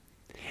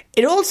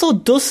 It also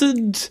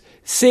doesn't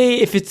say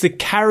if it's a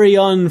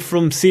carry-on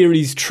from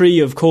Series 3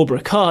 of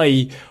Cobra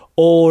Kai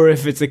or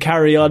if it's a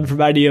carry-on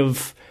from any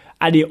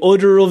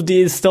other of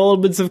the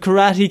installments of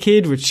Karate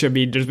Kid, which, I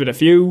mean, there's been a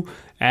few.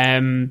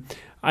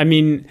 I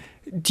mean,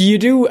 do you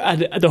do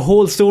the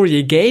whole story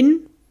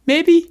again,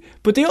 maybe?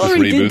 But they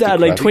already did that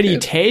like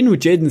 2010 with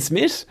Jaden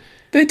Smith.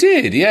 They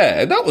did,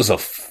 yeah. That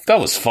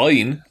was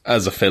fine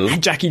as a film.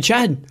 Had Jackie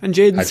Chan and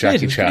Jaden Smith.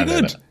 Jackie Chan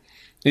in it.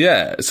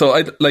 Yeah, so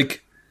I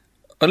like,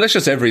 unless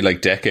just every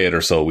like decade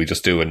or so we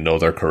just do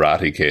another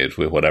Karate Kid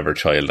with whatever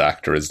child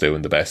actor is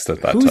doing the best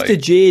at that time. Who's the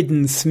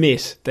Jaden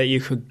Smith that you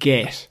could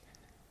get?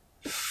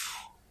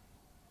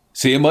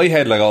 See, in my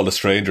head, like, all the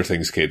Stranger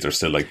Things kids are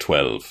still like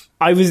 12.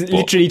 I was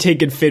literally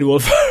thinking Finn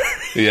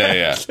Wolfhard.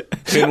 Yeah.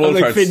 Finn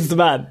Wolfhard. Like, Finn's the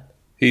man.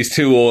 He's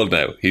too old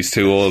now. He's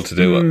too old to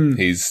do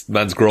it.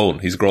 Man's grown.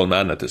 He's a grown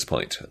man at this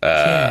point.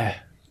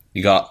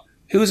 You got,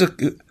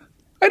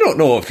 I don't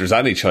know if there's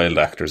any child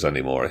actors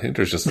anymore. I think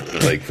there's just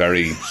like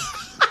very...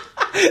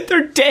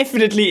 There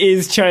definitely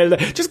is child.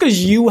 Just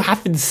because you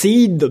haven't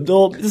seen them,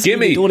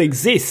 they don't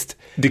exist.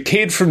 The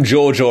kid from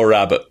Jojo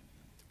Rabbit.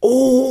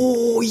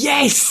 Oh,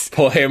 yes!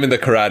 Put him in the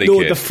Karate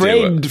Kid. The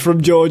friend from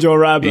Jojo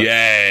Rabbit.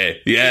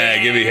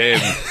 Yeah, give me him.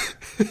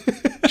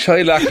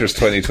 Child actors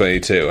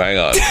 2022. Hang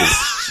on.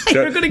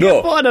 You're going to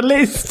get put on a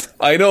list.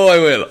 I know I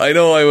will.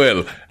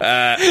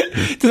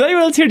 Does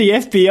anyone else hear the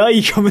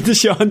FBI coming to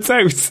Sean's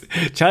house?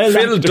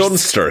 Phil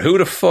Dunster. Who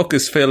the fuck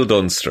is Phil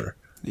Dunster?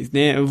 His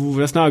name.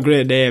 That's not a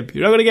great name.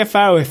 You're not going to get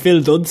far with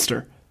Phil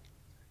Dunster.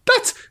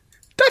 That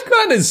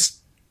man is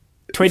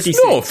 26.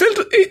 No,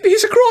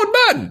 he's a grown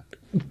man.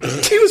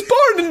 He was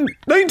born in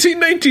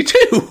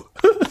 1992.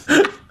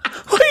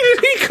 Why did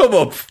he come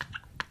up?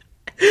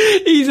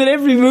 He's in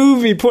every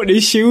movie putting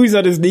his shoes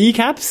on his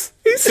kneecaps.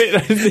 He's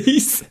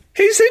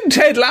in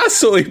Ted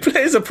Lasso. He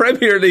plays a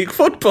Premier League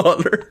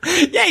footballer.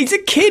 Yeah, he's a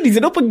kid. He's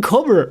an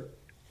up-and-comer.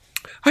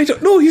 I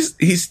don't know. He's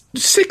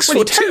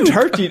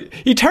 6'2".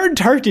 He turned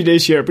 30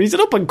 this year, but he's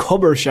an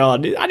up-and-comer,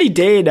 Sean. Any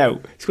day now,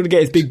 he's going to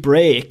get his big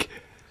break.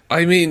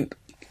 I mean,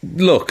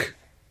 look,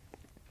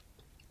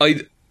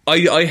 I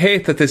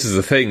hate that this is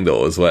a thing,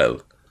 though, as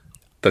well.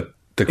 That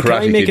the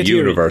Karate Kid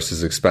universe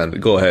is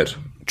expanded. Go ahead.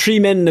 3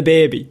 men and a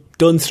baby.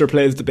 Dunster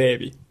plays the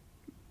baby.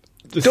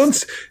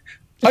 Dunster.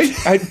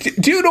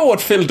 Do you know what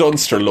Phil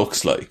Dunster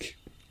looks like?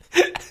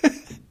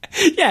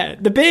 Yeah,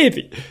 the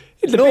baby.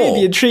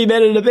 Baby and 3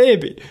 men and a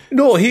baby.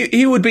 No,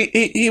 he would be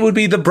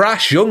the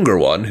brash younger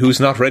one who's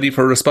not ready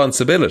for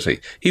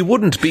responsibility. He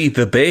wouldn't be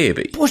the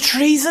baby. But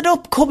he's an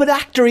upcoming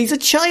actor. He's a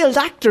child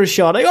actor,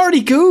 Sean. I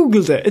already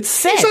googled it. It's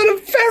set. He's on a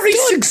very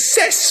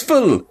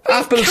successful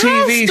Apple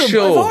TV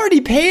show. I've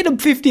already paid him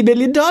 $50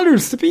 million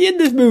to be in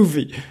this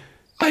movie.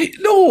 I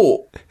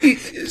know.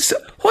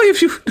 Why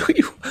have you?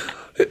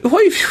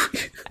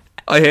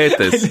 I hate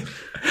this.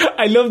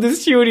 I love the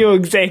studio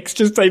execs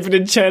just typing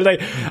in child.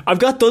 Like, I've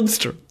got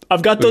Dunster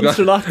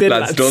locked in.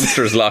 Lads.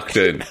 Dunster's locked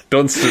in.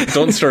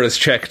 Dunster is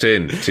checked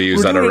in, to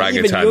use that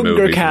orangutan movie.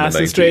 Younger cast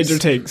of Stranger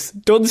Things.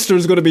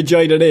 Dunster's going to be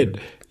joining in.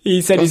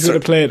 He said he's going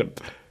to play them.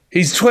 He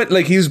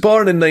was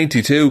born in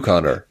 92,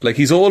 Connor. Like,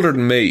 he's older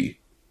than me.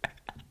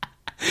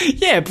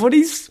 Yeah, but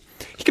he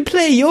can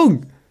play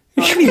young.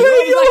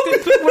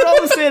 We're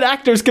always saying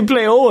actors can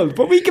play old,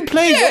 but we can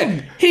play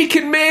young. He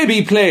can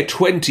maybe play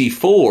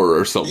 24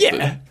 or something.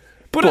 Yeah,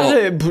 but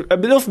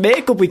enough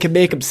makeup, we can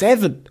make him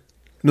 7.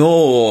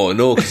 No,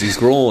 because he's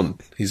grown.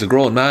 He's a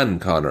grown man,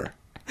 Connor.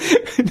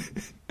 Bit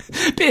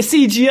of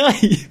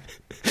CGI.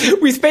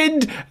 We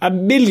spend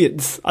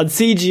millions on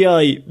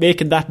CGI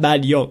making that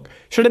man young.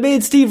 Sure, they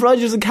made Steve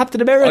Rogers and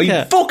Captain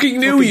America. I fucking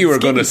knew you were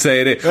going to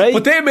say it. Right?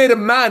 But they made a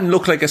man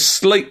look like a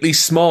slightly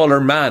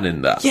smaller man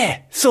in that. Yeah,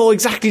 so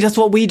exactly that's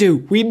what we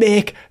do. We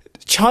make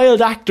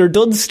child actor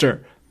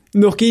Dunster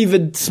look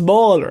even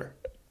smaller.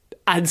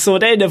 And so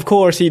then, of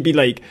course, he'd be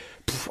like,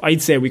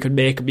 I'd say we could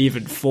make him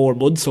even 4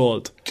 months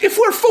old. If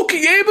we're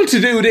fucking able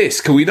to do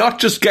this, can we not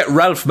just get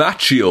Ralph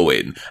Macchio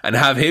in and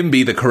have him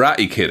be the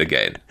Karate Kid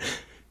again?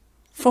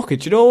 Fuck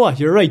it, you know what?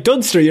 You're right.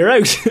 Dunster, you're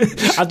out.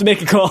 I have to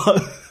make a call.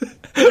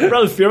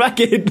 Ralph, you're back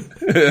in.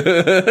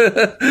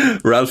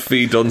 Ralph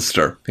V.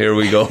 Dunster. Here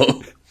we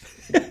go.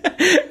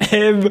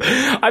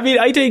 I mean,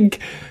 I think...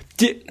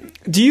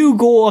 Do you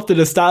go off the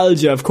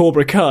nostalgia of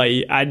Cobra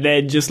Kai and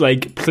then just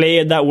like play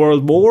in that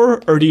world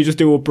more, or do you just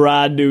do a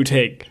brand new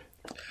thing?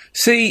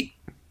 See,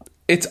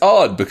 it's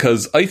odd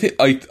because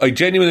I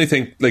genuinely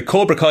think like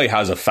Cobra Kai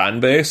has a fan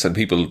base and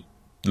people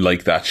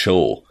like that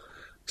show.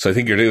 So I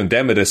think you're doing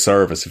them a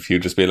disservice if you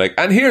just be like,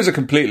 and here's a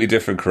completely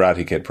different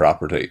Karate Kid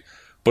property.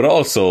 But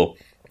also,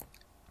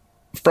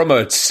 from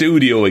a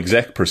studio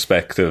exec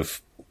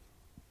perspective,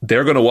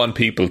 they're going to want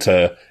people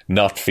to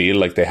not feel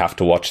like they have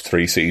to watch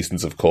 3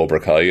 seasons of Cobra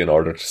Kai in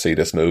order to see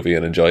this movie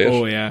and enjoy it.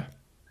 Oh, yeah.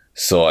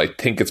 So I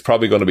think it's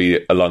probably going to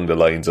be along the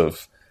lines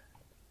of,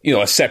 you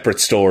know, a separate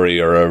story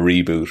or a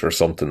reboot or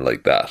something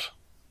like that.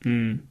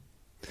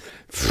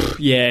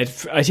 Yeah,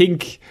 I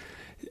think...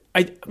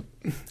 at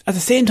the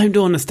same time,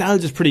 though,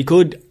 nostalgia is pretty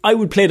good. I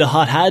would play the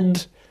hot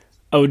hand.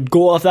 I would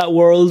go off that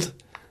world.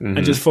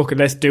 and just fucking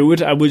let's do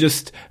it, and we'll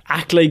just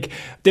act like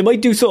they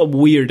might do something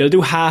weird. They'll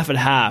do half and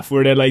half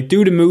where they like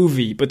do the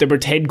movie but they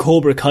pretend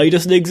Cobra Kai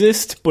doesn't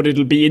exist, but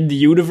it'll be in the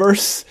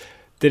universe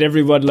that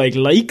everyone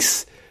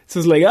likes. So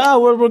it's like,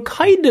 we're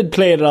kind of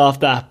playing it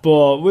off that,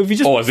 but if you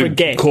just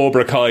forget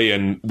Cobra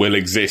Kai will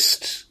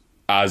exist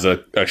as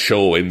a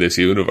show in this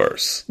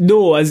universe.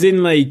 No, as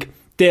in like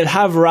they'll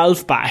have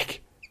Ralph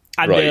back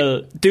and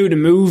they'll do the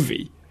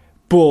movie,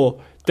 but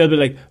they'll be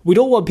like, we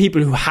don't want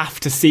people who have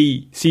to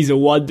see season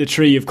 1 to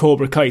 3 of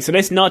Cobra Kai, so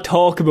let's not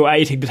talk about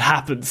anything that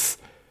happens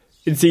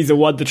in season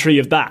 1 to 3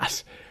 of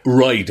that.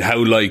 Right,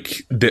 how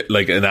like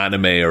an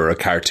anime or a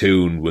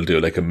cartoon will do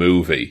like a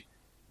movie,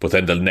 but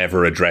then they'll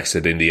never address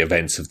it in the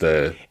events of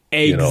the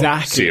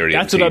series.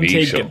 That's what I'm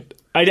thinking. Show.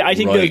 I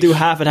think they'll do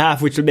half and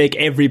half, which will make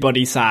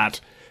everybody sad.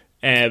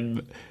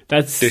 They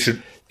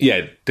should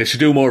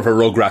do more of a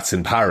Rugrats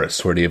in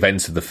Paris, where the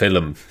events of the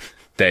film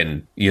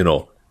then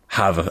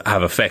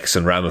have effects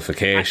and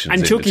ramifications.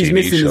 And Chucky's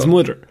missing his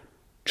mother.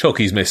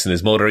 Chucky's missing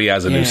his mother. He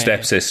has a new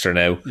stepsister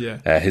now.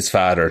 Yeah. His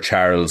father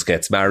Charles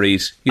gets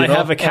married. I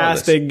have a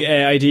casting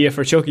idea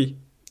for Chucky.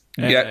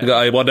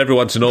 I want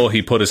everyone to know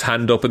he put his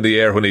hand up in the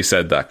air when he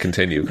said that.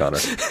 Continue, Connor.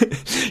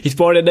 He's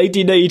born in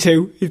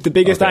 1992. He's the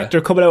biggest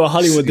actor coming out of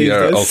Hollywood these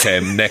days. Okay,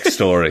 next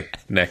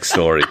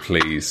story,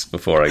 please,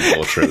 before I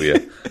go through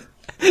you.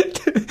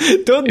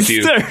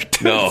 Dunster.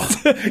 No,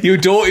 you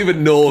don't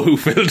even know who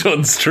Phil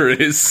Dunster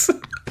is.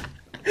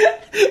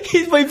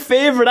 He's my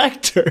favourite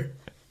actor.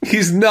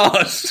 He's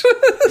not.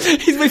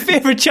 He's my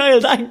favourite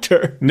child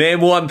actor.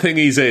 Name one thing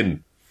he's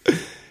in.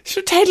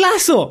 Sure, Ted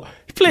Lasso.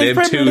 He plays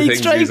Premier League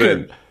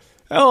striker.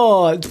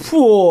 My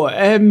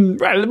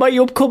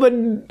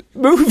upcoming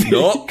movie.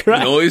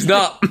 No, he's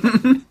not.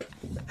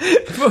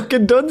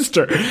 Fucking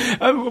Dunster.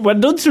 When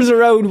Dunster's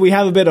around, we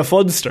have a bit of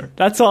funster.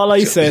 That's all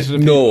I said.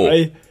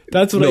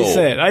 That's what I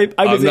said.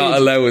 I'm not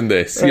allowing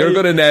this. Right? You're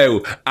going to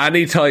now,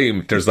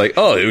 anytime there's like,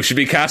 who should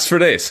be cast for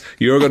this?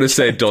 You're going to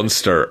say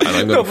Dunster, and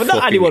I'm going to. No, but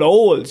not anyone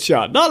old,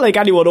 Sean. Not like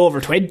anyone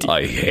over 20.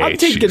 I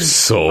hate you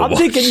so much. I'm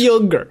thinking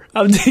younger.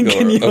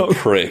 You're a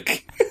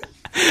prick.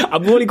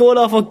 I'm only going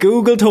off what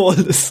Google told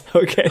us.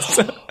 Okay,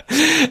 so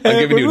I'm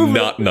giving you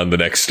nothing on the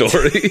next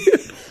story.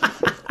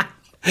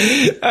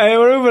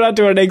 We're moving on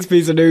to our next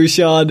piece of news,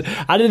 Sean,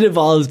 and it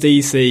involves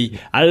DC,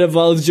 and it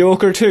involves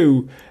Joker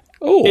 2.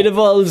 It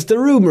involves the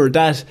rumour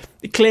that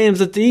it claims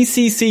that the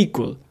DC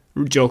sequel,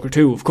 Joker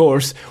 2 of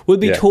course, will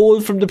be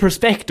told from the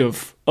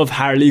perspective of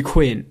Harley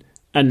Quinn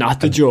and not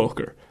the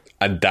Joker.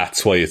 And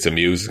that's why it's a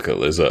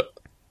musical, is it?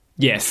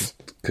 Yes.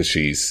 Because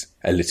she's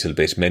a little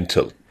bit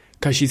mental.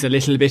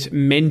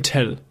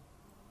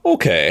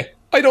 Okay.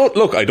 I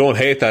don't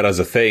hate that as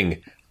a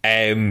thing.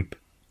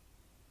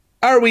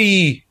 Are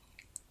we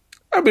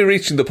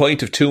reaching the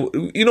point of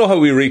how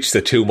we reached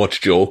the too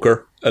much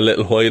Joker a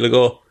little while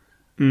ago?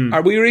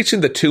 Are we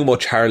reaching the too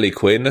much Harley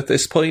Quinn at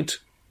this point?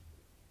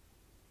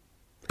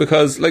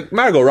 Because like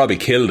Margot Robbie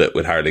killed it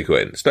with Harley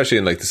Quinn, especially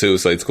in like the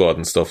Suicide Squad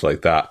and stuff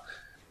like that.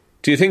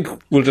 Do you think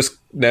we'll just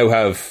now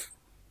have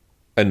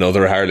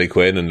another Harley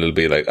Quinn and it'll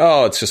be like,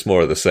 it's just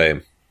more of the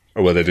same?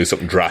 Or will they do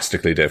something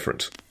drastically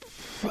different?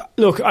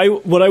 Look,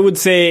 what I would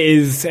say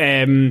is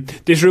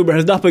this rumour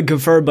has not been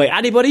confirmed by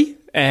anybody,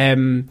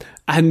 and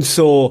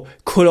so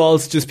could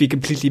also just be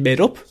completely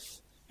made up.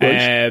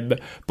 Right.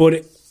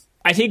 But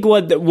I think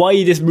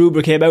why this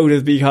rumour came out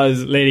is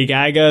because Lady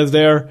Gaga is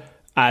there,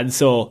 and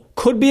so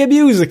could be a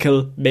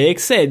musical,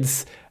 makes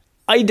sense.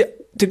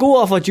 To go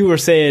off what you were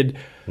saying,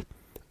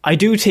 I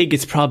do think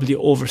it's probably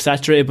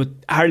oversaturated, but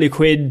Harley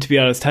Quinn, to be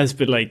honest, has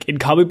been like, in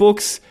comic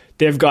books,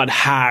 they've gone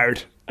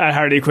hard at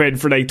Harley Quinn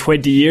for like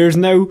 20 years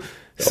now.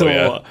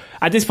 So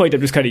at this point I'm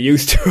just kind of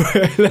used to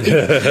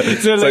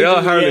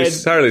it.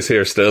 Harley's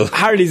here still.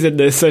 Harley's in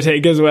this, I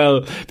think, as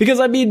well. Because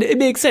I mean, it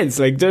makes sense.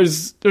 Like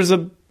there's a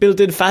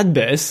built-in fan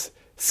base,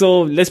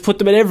 so let's put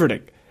them in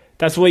everything.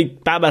 That's why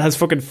Batman has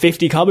fucking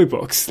 50 comic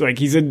books. Like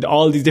he's in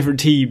all these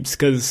different teams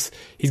because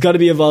he's got to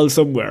be involved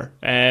somewhere.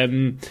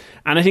 And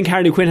I think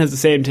Harley Quinn has the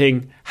same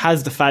thing,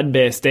 has the fan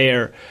base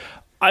there.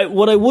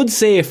 What I would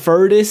say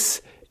for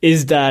this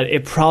is that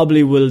it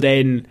probably will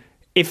then,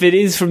 if it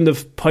is from the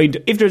point,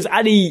 if there's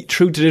any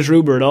truth to this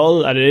rumour at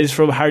all, and it is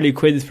from Harley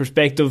Quinn's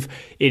perspective,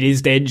 it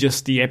is then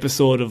just the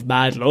episode of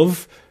Mad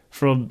Love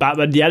from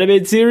Batman the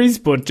Animated Series,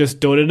 but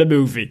just done in a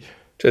movie.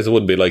 Jeez, it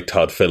wouldn't be like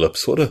Todd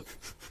Phillips, would it?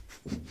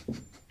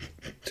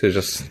 To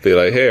just be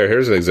like,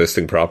 here's an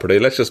existing property,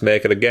 let's just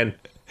make it again.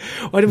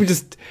 Why don't we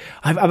just...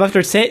 I'm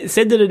after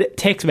sending a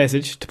text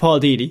message to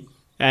Paul Dini,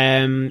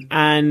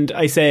 and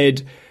I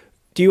said,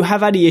 do you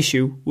have any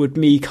issue with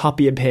me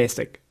copy and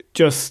pasting?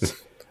 Just...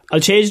 I'll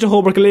change the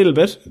homework a little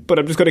bit, but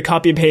I'm just going to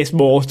copy and paste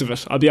most of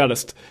it, I'll be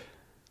honest.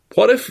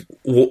 What if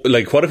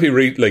we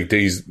read, like,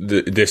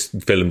 this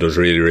film does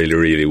really, really,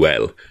 really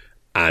well,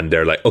 and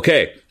they're like,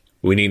 okay,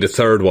 we need a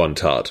third one,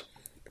 Todd.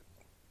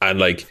 And,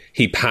 like,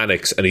 he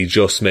panics and he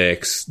just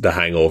makes The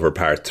Hangover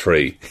Part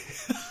 3,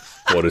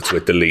 but it's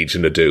with the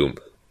Legion of Doom.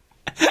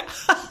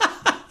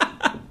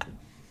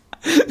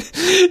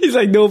 He's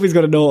like, nobody's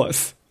going to know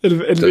us. It'll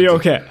be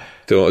okay.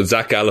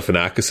 Zach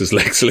Galifianakis is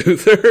Lex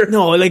Luthor.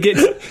 No, like it.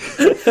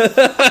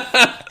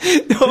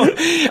 No,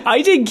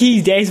 I think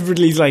he's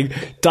desperately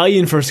like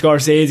dying for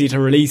Scorsese to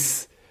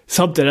release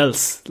something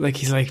else. Like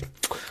he's like,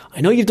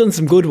 I know you've done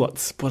some good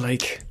ones, but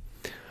like,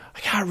 I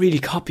can't really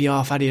copy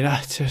off any of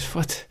that. Just,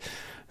 what?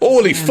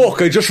 Holy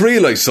fuck! I just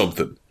realised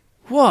something.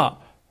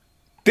 What?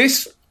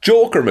 This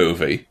Joker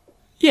movie.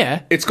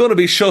 Yeah. It's going to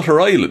be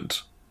Shutter Island.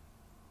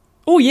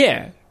 Oh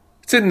yeah.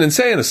 It's in an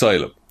insane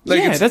asylum. Like,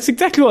 yeah, that's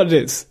exactly what it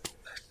is.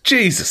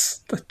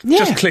 Jesus, that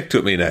just clicked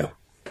with me now.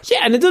 Yeah,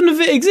 and it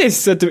doesn't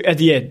exist at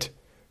the end.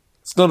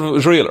 It's none of it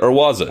was real, or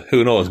was it?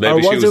 Who knows?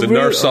 Maybe she was a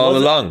nurse all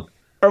along.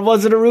 Or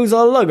was it a ruse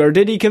all along? Or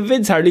did he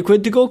convince Harley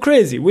Quinn to go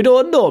crazy? We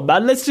don't know,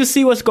 man. Let's just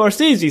see what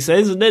Scorsese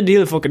says, and then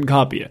he'll fucking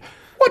copy it.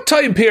 What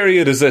time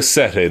period is this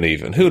set in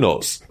even? Who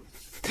knows?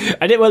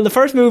 Well, the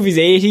first movie's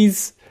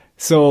 80s,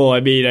 so I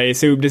mean, I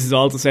assume this is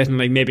also set in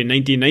like maybe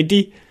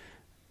 1990.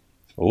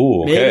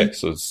 Oh, okay. Maybe.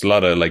 So it's a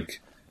lot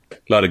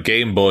of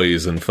Game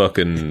Boys and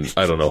fucking,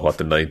 I don't know what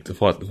the night.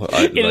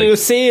 In an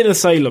insane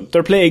asylum,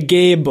 they're playing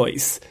Game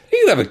Boys.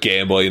 You can have a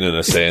Game Boy in an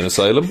insane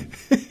asylum.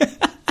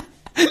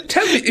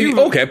 Tell me,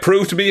 okay,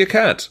 prove to me you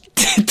can't.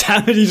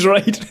 Damn it, he's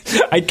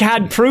right. I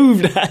can't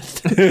prove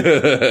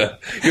that.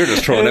 You're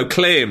just throwing out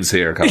claims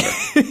here, Connor.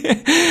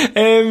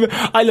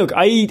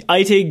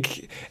 I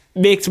think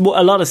makes a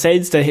lot of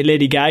sense that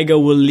Lady Gaga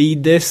will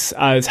lead this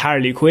as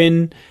Harley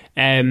Quinn,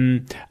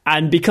 and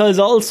because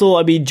also,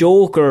 I mean,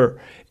 Joker,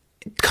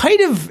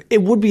 kind of,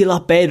 it would be a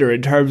lot better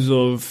in terms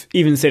of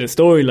even say the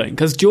storyline,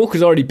 because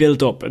Joker's already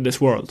built up in this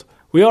world.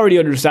 We already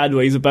understand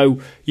what he's about.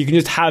 You can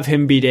just have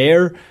him be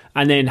there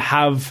and then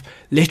have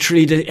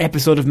literally the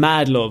episode of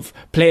Mad Love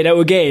played out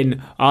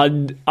again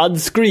on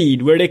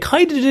screen, where they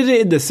kind of did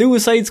it in the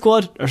Suicide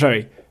Squad.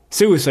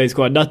 Suicide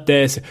Squad, not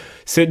the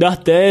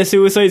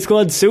Suicide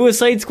Squad.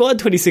 Suicide Squad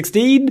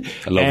 2016.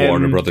 I love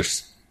Warner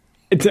Brothers.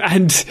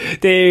 And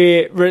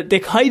they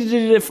kind of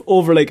did it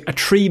over like a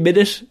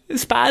 3-minute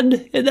span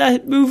in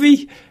that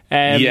movie.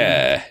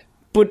 Yeah.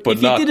 But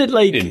if you did it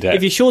like,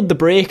 if you showed the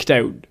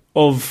breakdown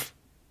of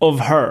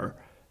her,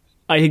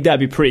 I think that'd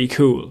be pretty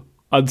cool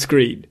on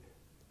screen.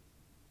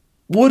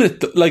 Would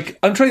it? Like,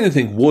 I'm trying to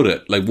think, would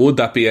it? Like, would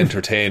that be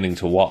entertaining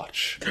to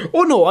watch?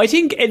 Oh no, I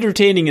think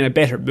entertaining in a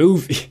better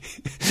movie.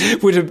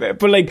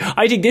 But like,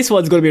 I think this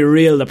one's going to be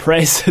real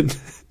depressing.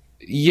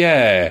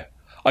 Yeah.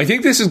 I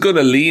think this is going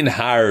to lean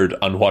hard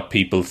on what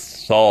people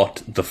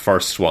thought the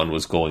first one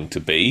was going to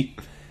be.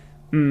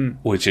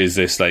 Which is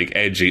this like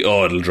edgy,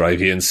 it'll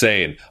drive you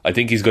insane. I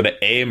think he's going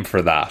to aim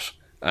for that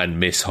and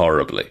miss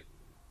horribly.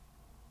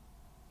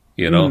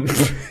 You know?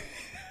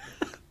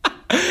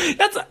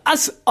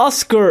 That's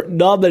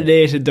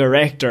Oscar-nominated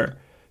director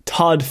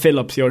Todd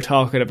Phillips you're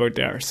talking about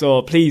there.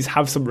 So please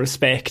have some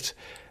respect.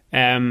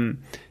 I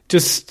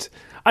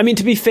mean,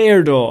 to be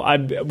fair though,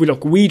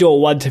 we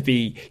don't want to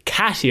be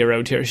catty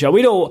around here, Sean.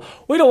 We don't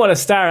want to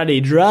start any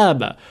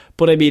drama.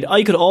 But I mean,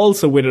 I could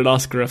also win an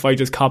Oscar if I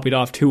just copied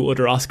off 2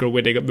 other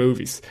Oscar-winning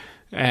movies.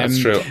 That's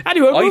true.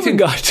 Anyway,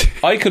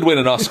 I could win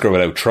an Oscar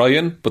without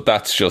trying, but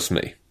that's just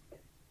me.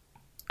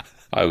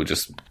 I would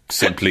just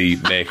simply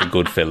make a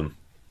good film.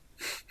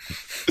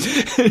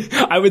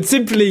 I would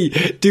simply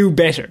do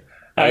better.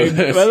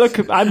 Well,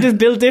 look, I'm just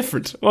built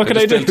different. What can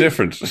I do? Built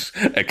different.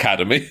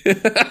 Academy.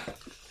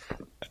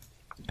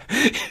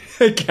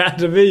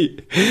 Academy.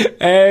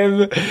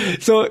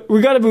 So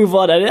we got to move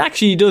on, and it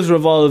actually does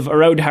revolve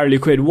around Harley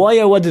Quinn. Why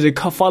I wanted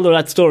to follow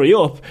that story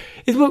up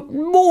is about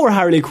more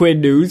Harley Quinn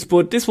news,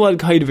 but this one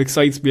kind of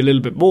excites me a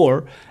little bit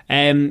more,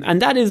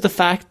 and that is the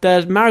fact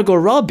that Margot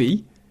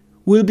Robbie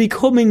will be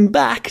coming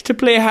back to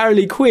play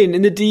Harley Quinn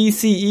in the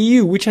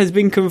DCEU, which has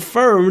been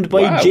confirmed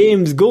by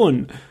James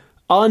Gunn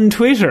on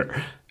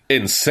Twitter.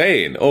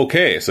 Insane.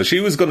 Okay, so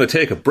she was going to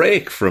take a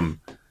break from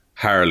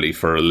Harley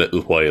for a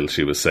little while,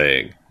 she was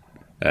saying.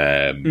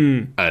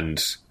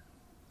 And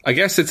I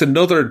guess it's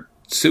another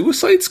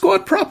Suicide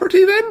Squad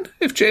property then,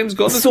 if James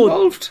Gunn is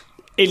involved?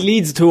 It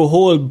leads to a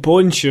whole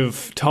bunch of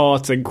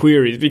thoughts and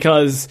queries,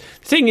 because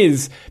the thing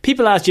is,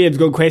 people ask James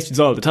Gunn questions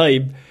all the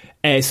time.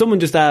 Someone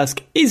just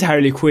asked, is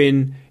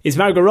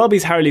Margot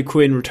Robbie's Harley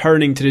Quinn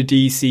returning to the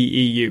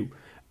DCEU?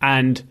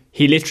 And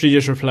he literally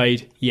just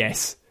replied,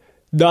 yes.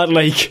 Not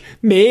like,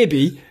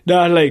 maybe.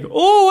 Not like,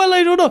 oh, well,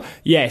 I don't know.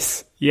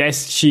 Yes,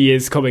 she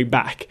is coming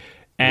back.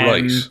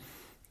 Right.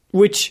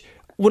 Which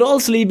would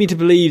also lead me to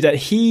believe that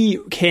he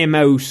came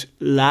out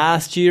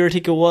last year, I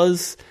think it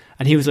was,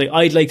 and he was like,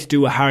 I'd like to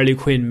do a Harley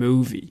Quinn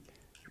movie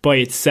by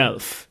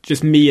itself.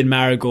 Just me and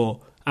Margot,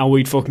 and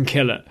we'd fucking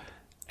kill it.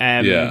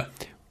 Yeah.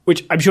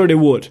 Which I'm sure they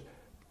would.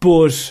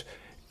 But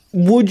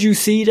would you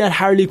see that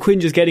Harley Quinn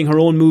just getting her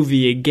own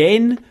movie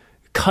again?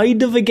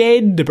 Kind of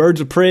again? The Birds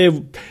of Prey,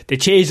 they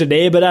changed the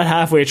name of that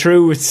halfway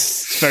through.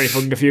 It's very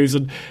fucking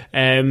confusing.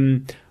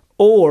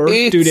 Or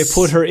do they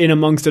put her in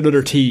amongst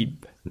another team?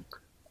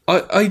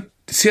 I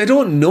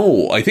don't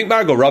know. I think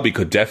Margot Robbie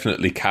could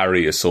definitely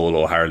carry a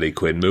solo Harley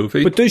Quinn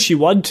movie. But does she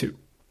want to?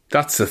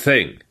 That's the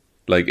thing.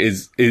 Like,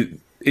 is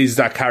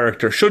that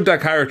character... Should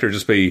that character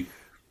just be,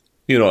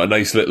 a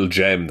nice little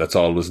gem that's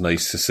always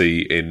nice to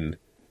see in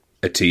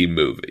a team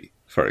movie,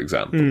 for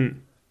example.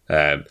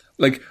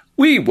 Like,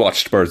 we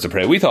watched Birds of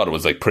Prey. We thought it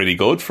was, like, pretty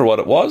good for what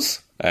it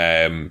was.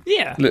 A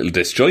little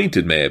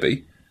disjointed,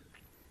 maybe.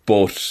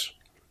 But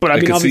I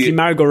mean, obviously,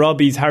 Margot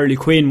Robbie's Harley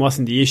Quinn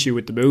wasn't the issue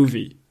with the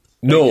movie.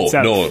 No,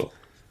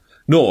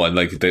 and,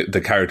 like,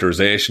 the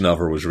characterization of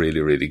her was really,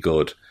 really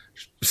good.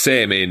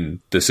 Same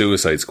in The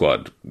Suicide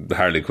Squad.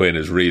 Harley Quinn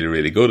is really,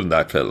 really good in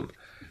that film.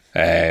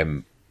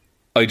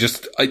 I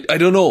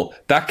don't know.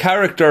 That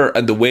character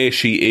and the way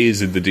she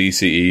is in the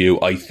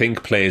DCEU, I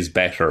think plays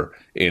better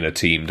in a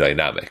team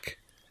dynamic.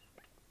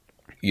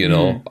 You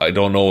know, I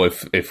don't know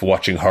if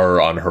watching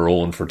her on her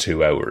own for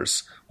 2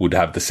 hours would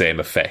have the same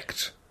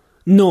effect.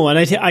 No, and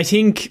I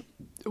think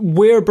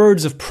where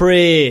Birds of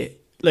Prey,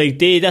 like,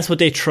 that's what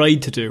they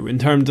tried to do in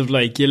terms of,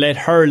 like, you let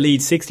her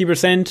lead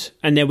 60%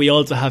 and then we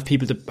also have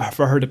people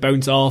for her to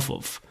bounce off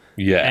of.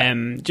 Yeah.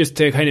 Just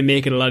to kind of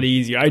make it a lot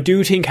easier. I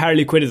do think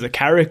Harley Quinn is a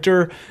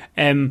character.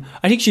 I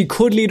think she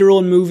could lead her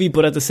own movie,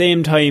 but at the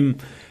same time,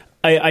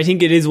 I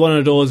think it is one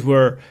of those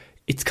where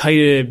it's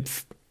kind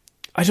of,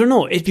 I don't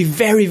know, it'd be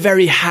very,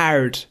 very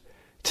hard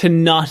to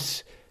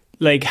not,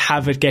 like,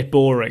 have it get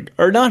boring.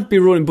 Or not be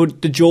running,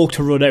 but the joke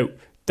to run out.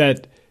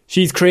 That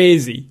she's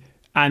crazy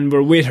and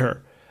we're with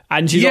her.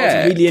 And she's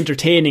also really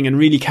entertaining and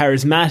really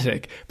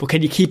charismatic. But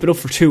can you keep it up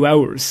for 2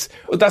 hours?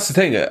 Well, that's the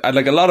thing.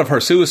 Like, a lot of her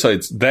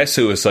Suicide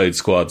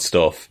Squad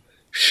stuff,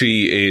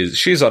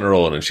 she's on her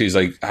own and she's,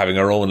 like, having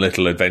her own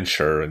little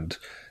adventure and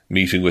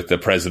meeting with the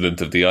president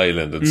of the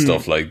island and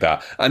stuff like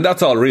that. And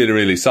that's all really,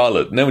 really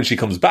solid. And then when she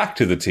comes back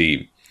to the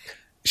team,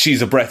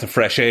 she's a breath of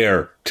fresh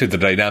air to the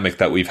dynamic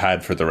that we've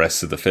had for the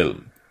rest of the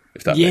film.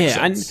 If that makes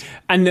sense.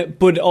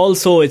 But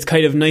also it's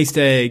kind of nice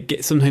to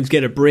sometimes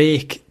get a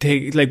break.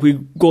 Like, we're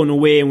going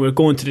away and we're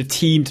going to the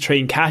team to try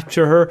and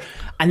capture her.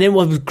 And then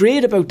what was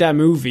great about that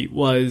movie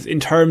was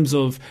in terms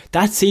of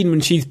that scene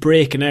when she's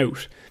breaking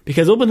out.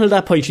 Because up until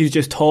that point she's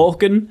just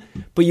talking,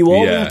 but you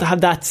always have to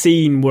have that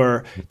scene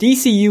where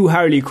DCU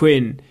Harley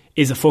Quinn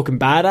is a fucking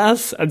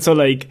badass, and so,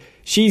 like,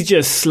 she's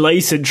just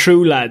slicing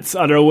through lads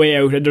on her way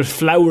out and there's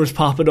flowers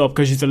popping up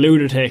because she's a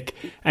lunatic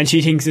and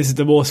she thinks this is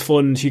the most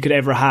fun she could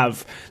ever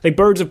have. Like,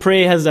 Birds of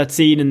Prey has that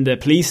scene in the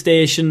police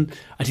station.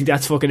 I think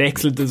that's fucking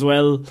excellent as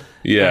well.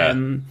 Yeah.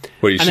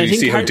 Where you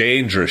see how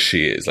dangerous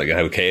she is, like,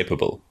 how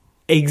capable.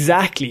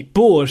 Exactly.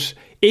 But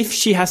if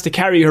she has to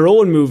carry her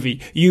own movie,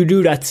 you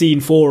do that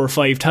scene 4 or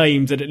 5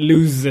 times and it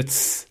loses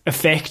its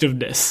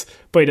effectiveness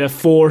by the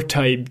 4th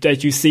time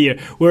that you see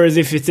it. Whereas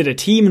if it's in a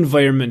team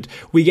environment,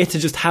 we get to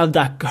just have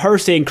that, her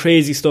saying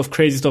crazy stuff,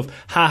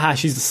 haha,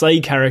 she's the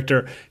side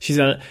character, she's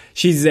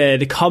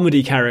the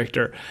comedy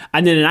character,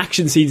 and then an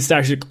action scene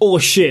starts, like, oh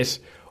shit,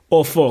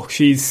 oh fuck,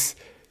 she's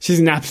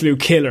an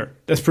absolute killer.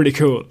 That's pretty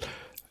cool.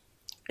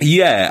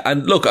 Yeah,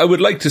 and look, I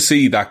would like to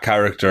see that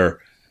character,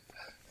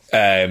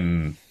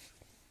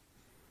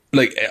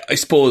 like, I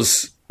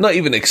suppose, not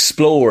even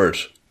explored,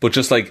 but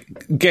just, like,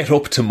 get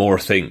up to more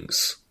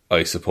things,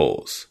 I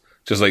suppose.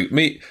 Just, like,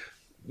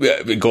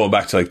 going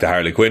back to, like, the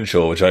Harley Quinn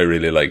show, which I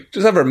really like,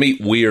 just have her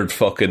meet weird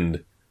fucking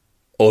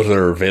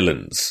other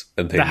villains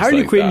and things like that. The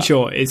Harley Quinn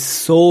show is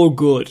so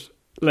good.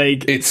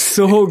 Like, it's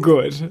so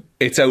good.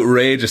 It's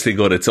outrageously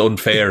good. It's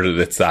unfair that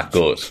it's that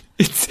good.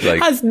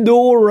 It has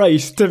no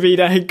right to be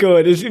that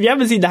good. If you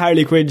haven't seen the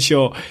Harley Quinn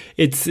show,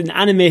 it's an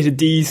animated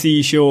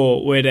DC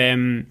show with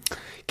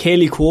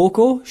Kaylee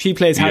Cuoco. She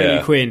plays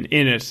Harley Quinn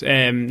in it,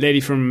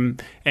 lady from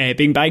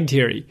Big Bang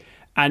Theory.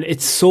 And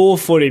it's so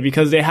funny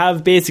because they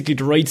have basically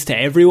the rights to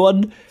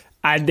everyone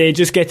and they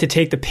just get to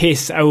take the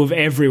piss out of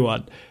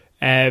everyone.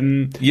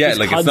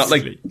 Like,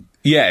 constantly.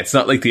 It's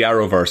not like the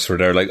Arrowverse where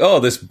they're like, oh,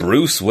 this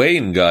Bruce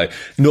Wayne guy.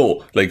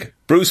 No, like,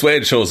 Bruce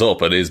Wayne shows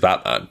up and is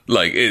Batman.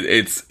 Like,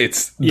 it's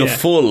the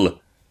full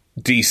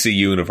DC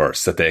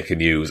universe that they can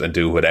use and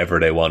do whatever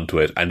they want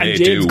with, and they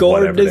James do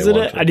Gordon whatever is they in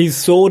want it, and he's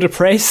so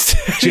depressed.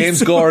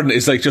 James Gordon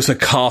is, like, just a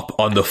cop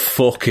on the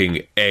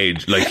fucking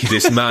edge. Like,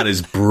 this man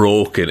is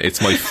broken.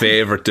 It's my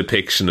favourite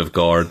depiction of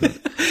Gordon.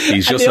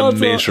 He's just a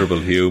miserable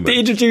human. They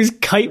introduced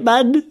Kite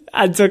Man,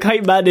 and so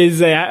Kite Man is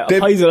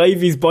Poison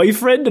Ivy's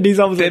boyfriend, and he's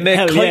obviously they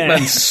make Kite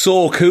Man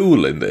so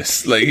cool in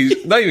this. Like,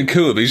 he's not even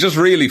cool, but he's just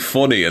really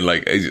funny and,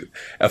 like,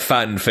 a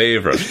fan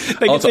favourite.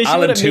 Like, also,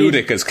 Alan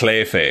Tudyk as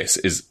Clayface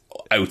is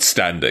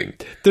outstanding.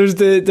 There's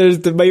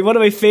one of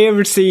my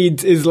favourite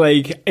scenes is,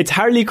 like, it's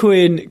Harley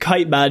Quinn,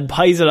 Kite Man,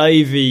 Poison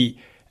Ivy,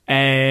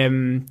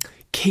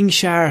 King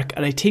Shark,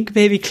 and I think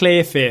maybe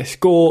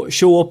Clayface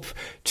show up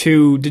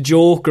to the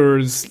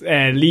Joker's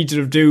Legion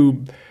of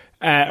Doom,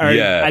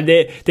 and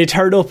they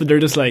turn up and they're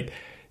just like,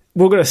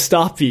 we're gonna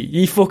stop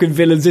you fucking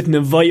villains didn't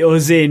invite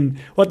us in,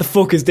 what the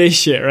fuck is this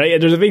shit, right?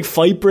 And there's a big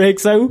fight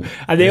breaks out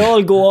and they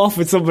all go off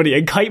with somebody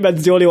and Kite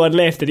Man's the only one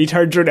left and he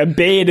turns around and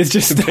Bane is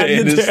just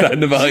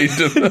standing behind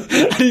him.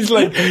 And he's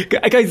like,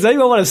 guys, does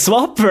anyone want to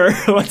swap her?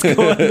 What's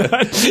going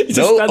on?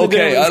 No,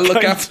 okay, I'll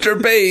look after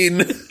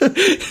Bane.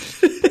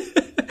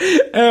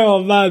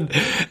 Oh man.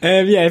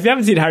 If you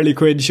haven't seen Harley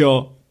Quinn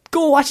show,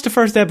 go watch the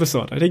first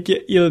episode. I think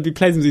you'll be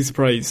pleasantly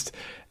surprised.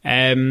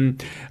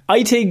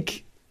 I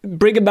think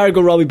bringing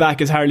Margot Robbie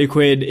back as Harley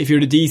Quinn, if you're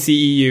the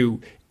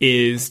DCEU,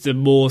 is the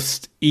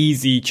most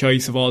easy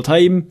choice of all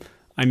time.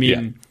 I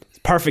mean,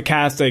 perfect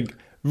casting,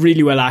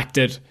 really well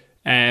acted,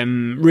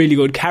 really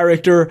good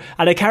character,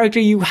 and a character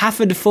you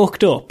haven't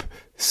fucked up.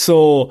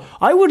 So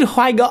I would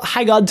hang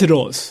on to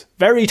those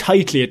very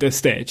tightly at this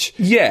stage.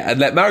 Yeah, and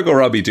let Margot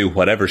Robbie do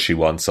whatever she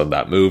wants on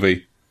that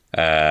movie.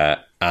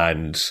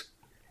 And,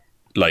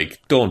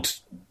 like, don't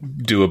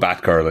do a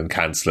Batgirl and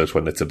cancel it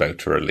when it's about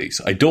to release.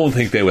 I don't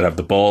think they would have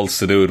the balls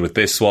to do it with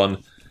this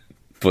one.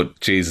 But,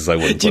 Jesus, I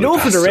wouldn't. Do you know,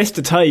 for the rest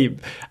of the time,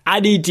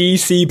 any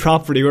DC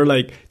property, we're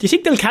like, do you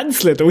think they'll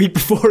cancel it the week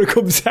before it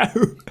comes out?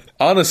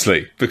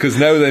 Honestly, because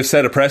now they've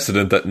set a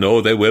precedent that, no,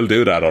 they will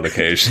do that on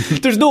occasion.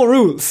 There's no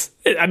rules.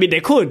 I mean, they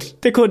could.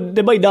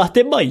 They might not.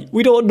 They might.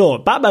 We don't know.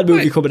 Batman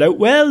movie coming out.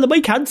 Well, they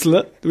might cancel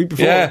it the week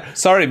before. Yeah,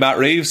 sorry, Matt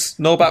Reeves.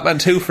 No Batman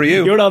 2 for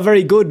you. You're not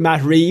very good,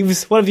 Matt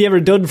Reeves. What have you ever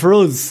done for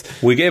us?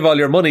 We gave all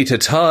your money to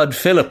Todd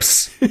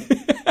Phillips.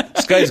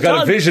 This guy's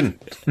got a vision.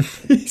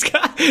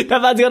 That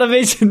man's got a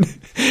vision.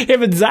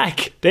 Him and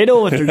Zach, they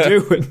know what they're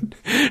doing.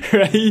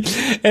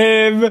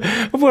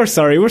 Right? We're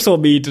sorry, we're so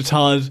mean to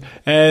Todd.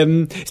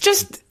 It's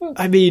just,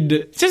 I mean,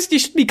 you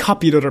shouldn't be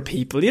copying other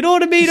people. You know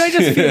what I mean? I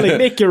just feel like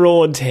make your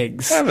own things.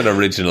 Have an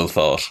original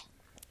thought.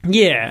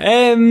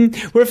 Yeah,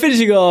 we're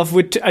finishing off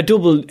with a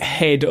double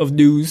head of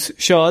news,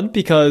 Sean,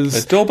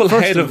 because... A double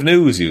head of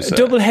news, you say? A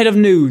double head of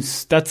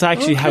news. That's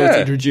actually how it's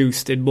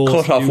introduced in most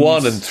Cut off news.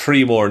 one and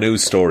three more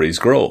news stories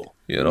grow,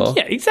 you know?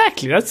 Yeah,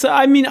 exactly. That's.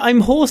 I mean, I'm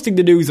hosting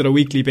the news on a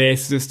weekly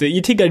basis.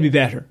 You'd think I'd be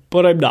better,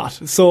 but I'm not.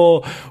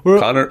 So,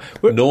 Connor,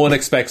 no one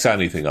expects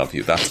anything of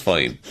you. That's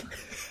fine.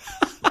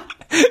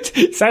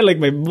 Sound like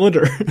my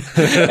mother.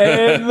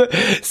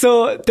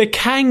 So the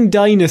Kang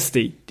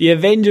Dynasty, the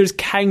Avengers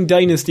Kang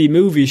Dynasty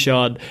movie,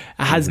 Sean,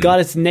 has got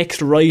its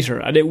next writer,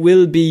 and it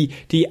will be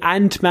the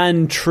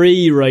Ant-Man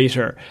 3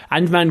 writer,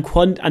 Ant-Man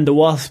and the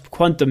Wasp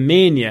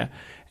Quantumania.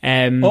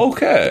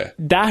 Okay.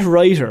 That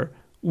writer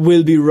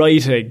will be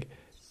writing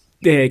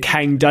the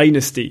Kang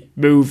Dynasty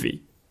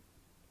movie.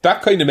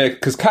 That kind of makes...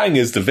 Because Kang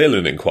is the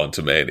villain in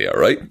Quantumania,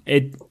 right?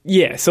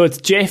 So it's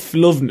Jeff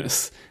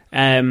Loveness.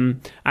 And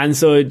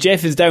so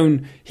Jeff is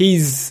down.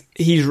 He's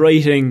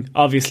writing,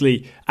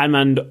 obviously,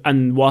 Ant-Man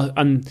and Wasp,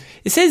 and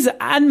it says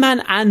Ant-Man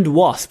and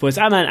Wasp, but it's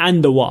Ant-Man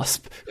and the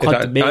Wasp.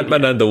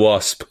 Ant-Man and the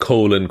Wasp :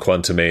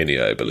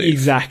 Quantumania, I believe.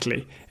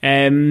 Exactly.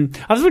 I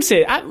was going to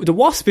say the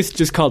Wasp is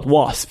just called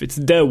Wasp. It's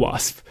the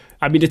Wasp.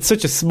 I mean, it's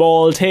such a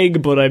small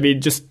thing, but I mean,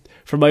 just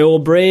from my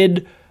own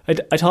brain,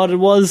 I thought it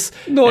was.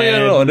 No,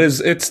 it is.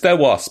 It's the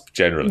Wasp,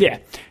 generally. Yeah.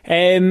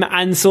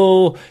 And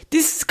so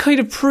this is kind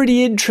of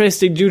pretty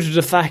interesting due to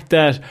the fact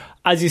that,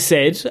 as you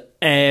said,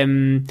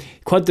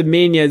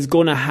 Quantumania is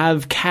going to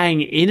have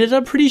Kang in it,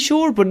 I'm pretty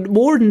sure. But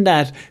more than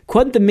that,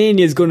 Quantumania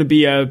is going to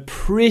be a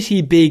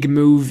pretty big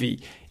movie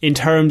in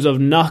terms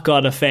of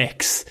knock-on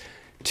effects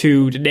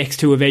to the next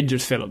two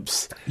Avengers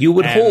films. You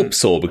would hope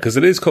so, because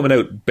it is coming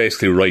out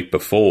basically right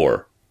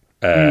before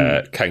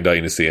Kang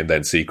Dynasty and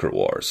then Secret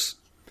Wars.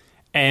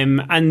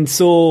 And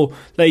so,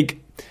 like,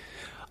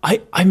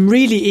 I'm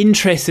really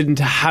interested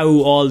into how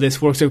all this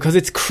works out, because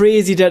it's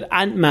crazy that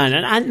an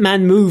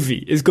Ant-Man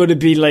movie is going to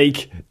be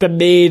like the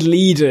main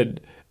lead-in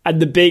and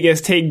the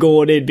biggest thing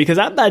going in, because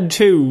Ant-Man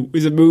 2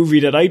 is a movie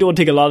that I don't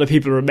think a lot of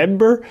people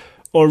remember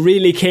or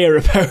really care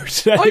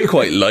about. I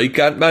quite like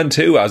Ant-Man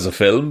 2 as a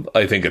film.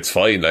 I think it's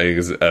fine. I think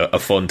it's a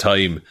fun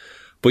time.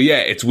 But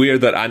yeah, it's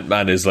weird that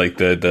Ant-Man is like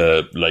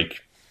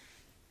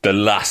the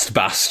last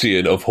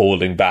bastion of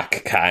holding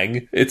back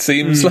Kang, it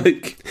seems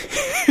like.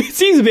 It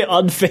seems a bit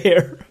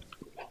unfair.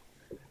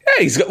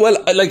 Yeah,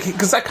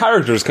 because that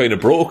character is kind of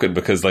broken,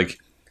 because, like,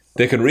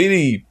 they can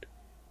really...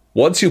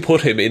 Once you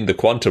put him in the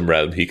quantum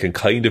realm, he can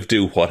kind of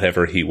do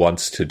whatever he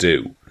wants to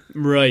do.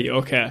 Right,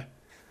 okay.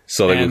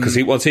 So, like, because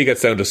once he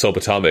gets down to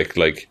subatomic,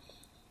 like,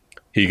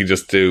 he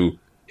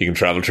can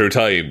travel through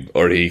time,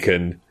 or he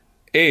can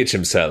age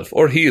himself,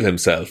 or heal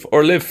himself,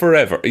 or live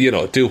forever,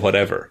 do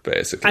whatever,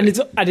 basically.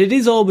 And it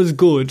is always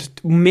good.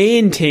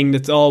 Main thing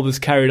that's always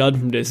carried on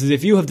from this is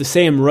if you have the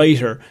same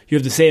writer, you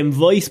have the same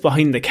voice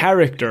behind the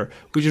character,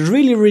 which is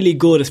really, really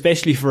good,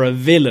 especially for a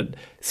villain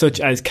such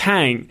as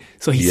Kang.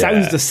 So he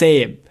sounds the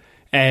same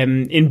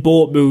in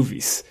both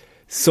movies.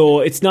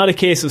 So it's not a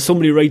case of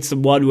somebody writes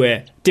them one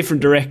way,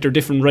 different director,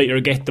 different writer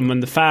get them on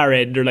the far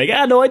end. They're like,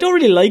 no, I don't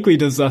really like when he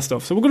does that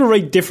stuff, so we're going to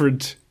write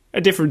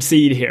a different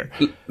seed here.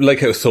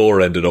 Like how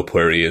Thor ended up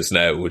where he is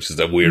now, which is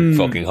a weird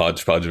fucking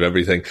hodgepodge of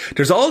everything.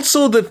 There's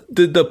also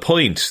the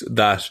point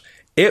that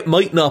it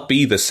might not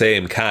be the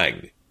same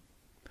Kang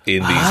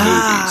in these movies.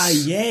 Ah,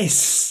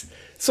 yes.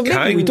 So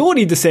maybe we don't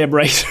need the same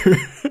writer.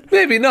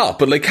 Maybe not,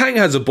 but like Kang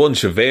has a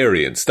bunch of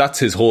variants. That's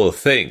his whole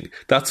thing.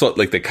 That's what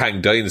like the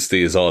Kang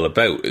Dynasty is all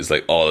about, is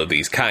like all of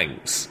these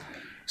Kangs.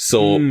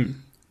 So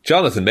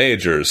Jonathan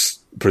Majors,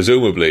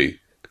 presumably,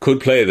 could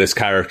play this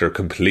character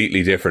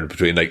completely different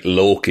between like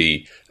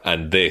Loki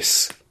and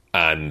this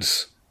and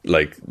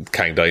like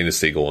Kang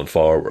Dynasty going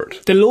forward.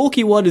 The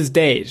Loki one is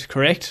dead,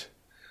 correct?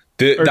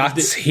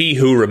 That's He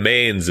Who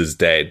Remains is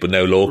dead, but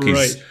now Loki's...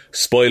 Right.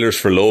 Spoilers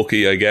for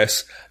Loki, I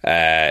guess.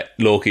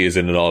 Loki is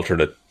in an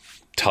alternate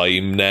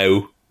time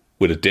now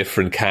with a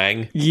different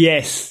Kang.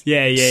 Yes.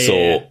 Yeah.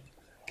 So,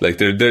 like,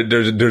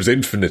 there's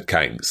infinite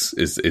Kangs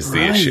is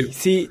the issue.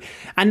 See,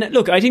 and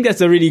look, I think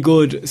that's a really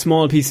good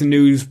small piece of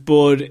news,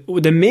 but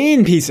the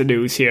main piece of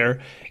news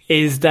here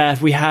is that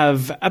we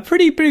have a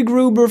pretty big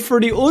rumour for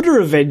the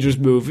other Avengers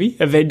movie,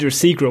 Avengers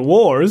Secret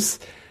Wars,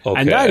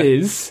 and that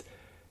is...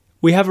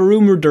 We have a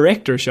rumoured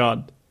director,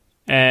 Sean.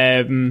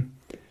 Because...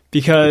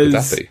 Who could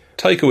that be?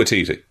 Taika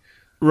Waititi.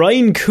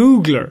 Ryan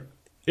Coogler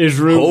is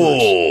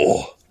rumoured.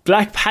 Oh!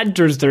 Black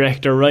Panther's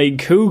director, Ryan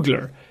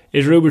Coogler,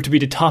 is rumoured to be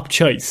the top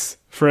choice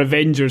for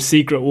Avengers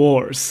Secret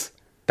Wars.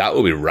 That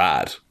would be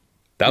rad.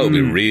 That would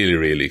be really,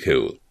 really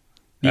cool.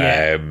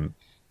 Yeah.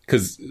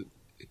 Because...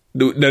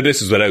 now,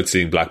 this is without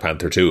seeing Black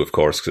Panther 2, of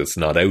course, because it's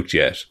not out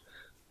yet.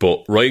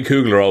 But Ryan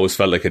Coogler always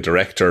felt like a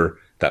director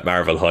that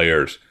Marvel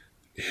hired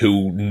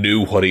who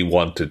knew what he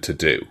wanted to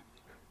do.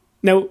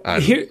 Now,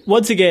 here,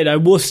 once again, I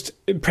must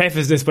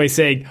preface this by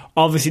saying,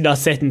 obviously not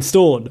set in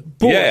stone.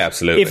 But yeah,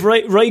 absolutely. If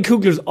Ryan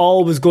Coogler's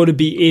always going to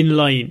be in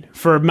line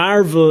for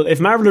Marvel,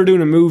 if Marvel are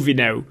doing a movie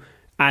now,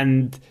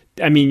 and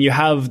I mean, you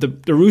have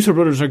the Russo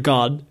brothers are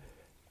gone.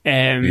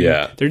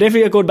 They're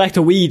definitely not going back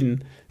to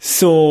Whedon.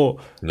 So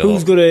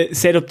who's going to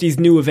set up these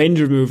new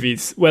Avenger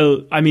movies?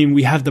 Well, I mean,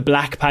 we have the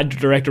Black Panther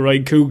director,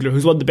 Ryan Coogler,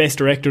 who's one of the best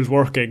directors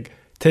working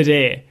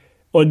today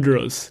under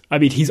us. I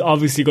mean, he's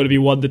obviously going to be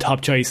one of the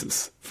top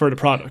choices for the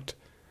product.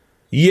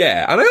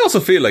 Yeah, and I also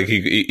feel like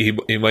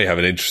he might have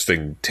an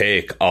interesting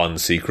take on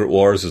Secret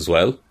Wars as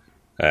well.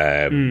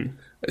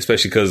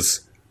 Especially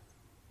because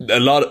a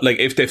lot, like,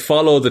 if they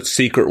follow the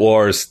Secret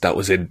Wars that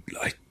was in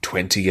like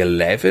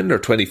 2011 or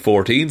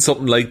 2014,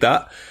 something like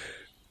that,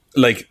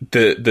 like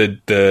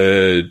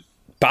the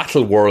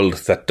battle world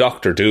that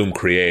Doctor Doom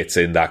creates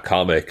in that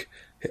comic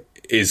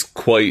is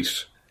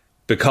quite,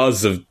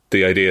 because of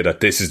the idea that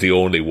this is the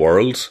only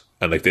world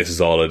and like this is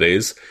all it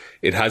is,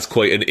 it has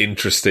quite an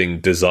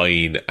interesting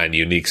design and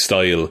unique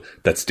style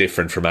that's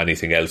different from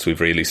anything else we've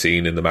really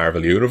seen in the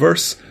Marvel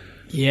universe.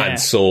 Yeah. And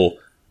so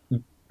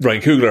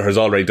Ryan Coogler has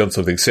already done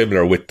something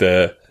similar with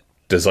the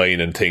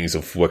design and things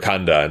of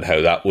Wakanda and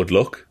how that would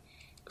look.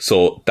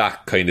 So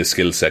that kind of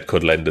skill set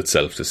could lend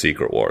itself to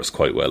Secret Wars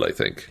quite well, I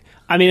think.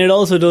 I mean, it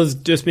also does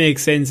just make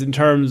sense in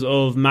terms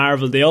of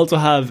Marvel. They also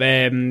have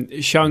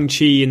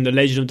Shang-Chi and the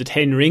Legend of the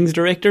Ten Rings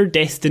director,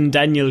 Destin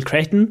Daniel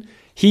Cretton.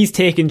 He's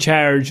taken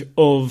charge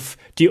of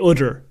the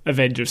other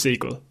Avengers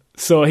sequel.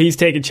 So he's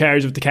taken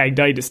charge of the Kang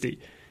Dynasty.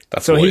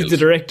 That's so wild. He's the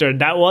director in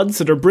that one.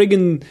 So they're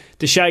bringing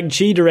the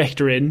Shang-Chi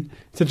director in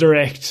to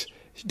direct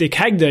the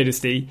Kang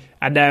Dynasty.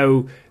 And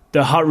now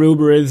the hot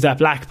rumour is that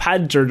Black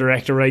Panther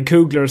director, Ryan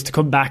Coogler, is to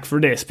come back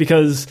for this.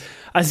 Because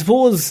I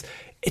suppose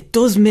it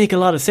does make a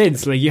lot of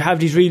sense. Like, you have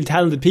these really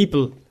talented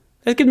people.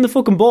 Let's give them the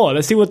fucking ball.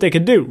 Let's see what they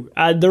can do.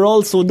 And they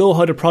also know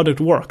how the product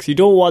works. You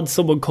don't want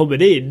someone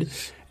coming in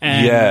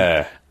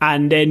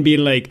and then being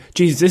like,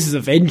 Jesus, this is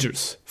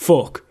Avengers.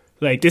 Fuck.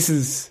 Like, this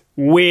is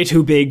way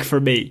too big for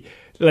me.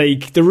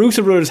 Like, the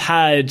Russo brothers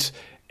had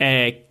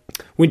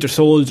Winter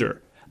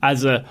Soldier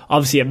as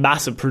obviously a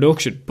massive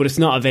production, but it's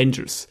not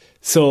Avengers.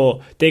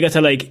 So they got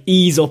to like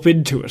ease up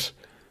into it.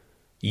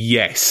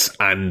 Yes,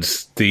 and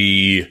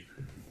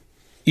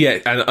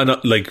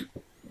and like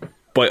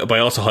by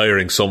also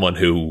hiring someone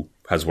who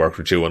has worked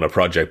with you on a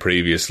project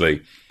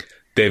previously,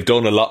 they've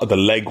done a lot of the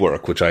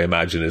legwork, which I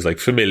imagine is like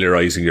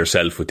familiarising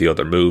yourself with the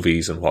other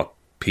movies and what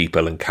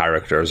people and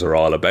characters are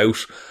all about.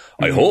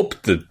 I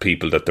hope the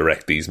people that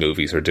direct these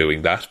movies are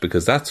doing that,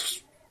 because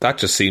that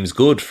just seems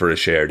good for a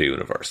shared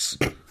universe.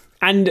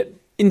 And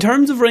in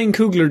terms of Ryan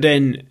Coogler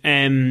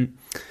then,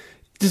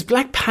 does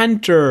Black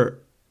Panther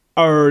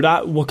or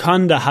that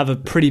Wakanda have a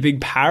pretty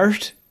big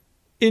part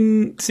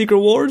in Secret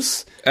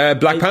Wars?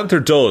 Black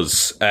Panther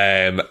does,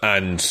 and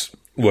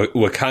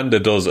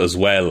Wakanda does as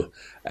well.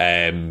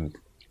 I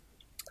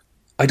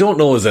don't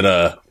know,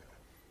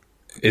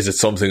 is it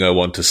something I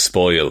want to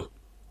spoil?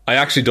 I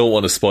actually don't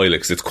want to spoil it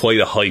because it's quite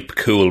a hype,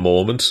 cool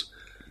moment.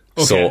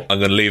 Okay. So I'm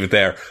going to leave it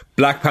there.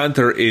 Black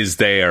Panther is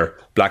there.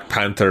 Black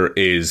Panther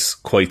is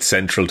quite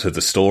central to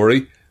the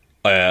story.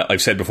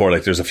 I've said before,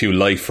 like, there's a few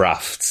life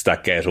rafts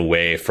that get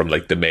away from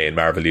like the main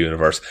Marvel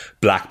universe.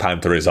 Black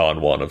Panther is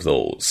on one of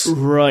those.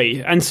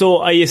 Right. And so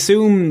I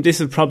assume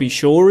this is probably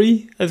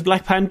Shuri as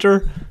Black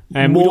Panther.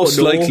 Most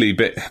likely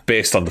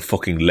based on the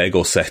fucking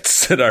Lego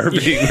sets that are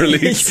being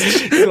released.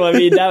 So I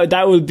mean,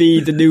 that will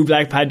be the new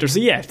Black Panther. So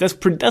yeah, that's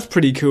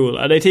pretty cool.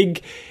 And I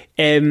think,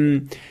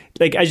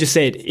 like I just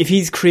said, if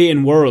he's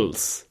creating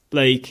worlds,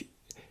 like,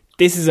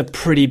 this is a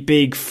pretty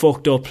big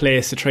fucked up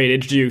place to try and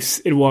introduce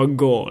in one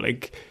go.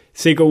 Like,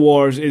 Secret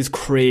Wars is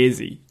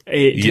crazy. To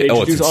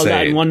introduce all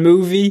that in one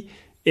movie,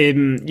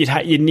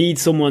 you need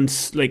someone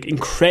like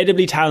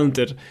incredibly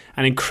talented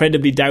and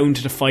incredibly down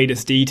to the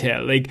finest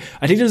detail. Like,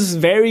 I think there's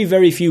very,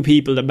 very few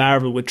people that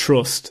Marvel would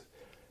trust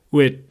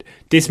with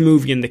this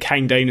movie and the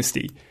Kang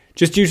Dynasty.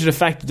 just due to the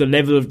fact that the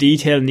level of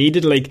detail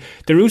needed. Like,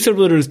 the Russo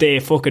brothers, they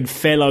fucking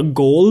fell on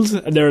gold,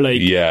 and they're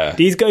like,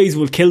 these guys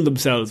will kill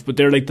themselves, but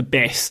they're like the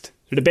best.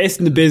 They're the best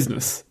in the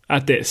business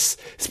at this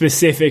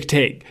specific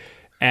thing.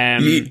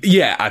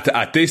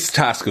 At this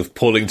task of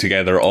pulling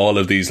together all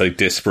of these like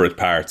disparate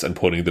parts and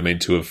putting them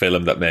into a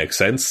film that makes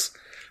sense,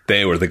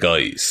 they were the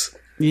guys.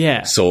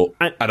 Yeah. So,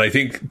 and I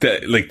think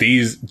that like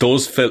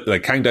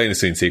like Kang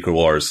Dynasty and Secret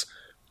Wars,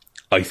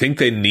 I think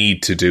they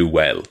need to do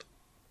well.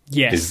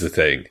 Yes, is the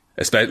thing.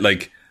 Especially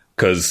like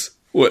because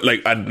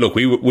like, and look,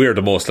 we're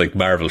the most like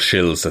Marvel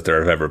shills that there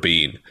have ever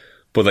been.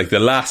 But like the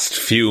last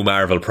few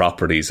Marvel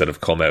properties that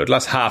have come out,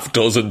 last half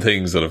dozen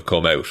things that have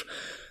come out,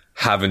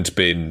 haven't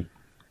been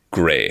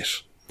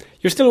great.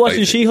 You're still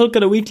watching She-Hulk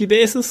on a weekly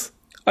basis?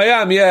 I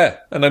am, yeah.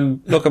 And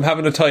I'm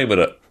having a time with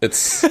it.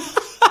 It's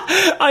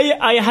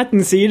I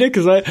hadn't seen it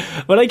because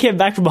when I came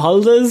back from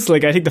holidays,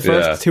 like I think the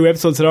first 2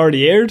 episodes had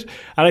already aired,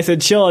 and I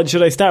said, Sean,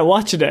 should I start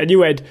watching it? And you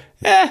went,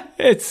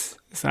 it's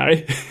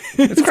sorry.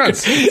 It's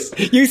grand.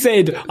 You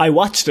said, I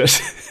watched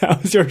it.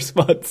 That was your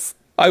response.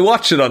 I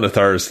watched it on a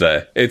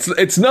Thursday.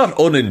 It's not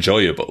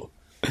unenjoyable.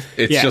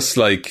 It's just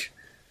like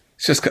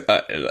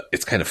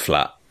it's kind of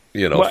flat.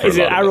 You know, what, is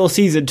it Arrow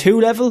season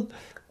 2 level?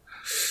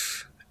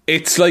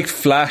 It's like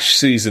Flash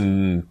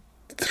season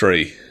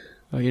 3.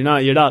 Oh, you're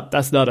not.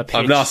 That's not a pitch.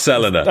 I'm not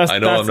selling it. I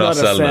know I'm not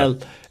selling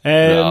it.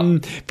 No.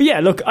 But yeah,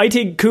 look, I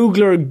think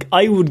Coogler.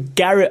 I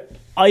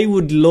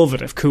would love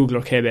it if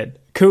Coogler came in.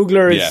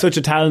 Coogler is such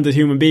a talented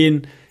human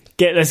being.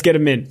 Let's get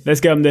him in. Let's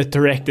get him to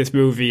direct this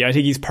movie. I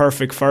think he's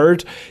perfect for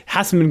it.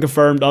 Hasn't been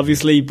confirmed,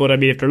 obviously, but I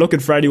mean, if they're looking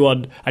for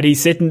anyone and he's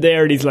sitting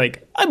there and he's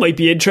like, I might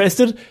be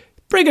interested,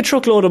 bring a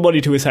truckload of money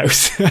to his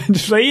house. And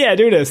just like,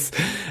 do this.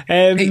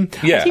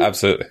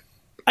 Absolutely.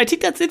 I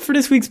think that's it for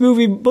this week's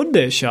Movie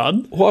Monday,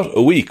 Sean. What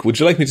a week. Would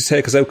you like me to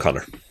take us out,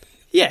 Connor?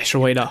 Yeah,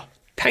 sure, why not?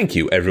 Thank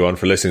you, everyone,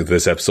 for listening to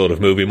this episode of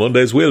Movie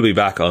Mondays. We'll be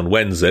back on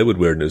Wednesday with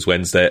Weird News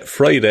Wednesday,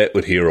 Friday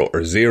with Hero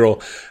or Zero,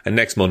 and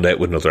next Monday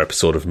with another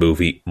episode of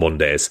Movie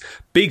Mondays.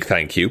 Big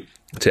thank you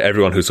to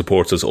everyone who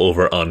supports us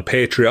over on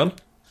Patreon.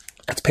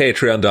 That's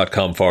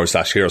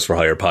patreon.com/Heroes for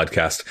Hire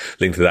podcast.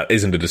 Link to that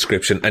is in the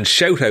description. And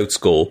shout outs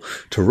go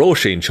to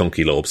Roisin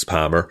Chunky Lobes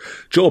Palmer,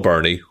 Joe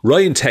Burney,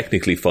 Ryan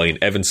Technically Fine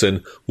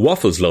Evanson,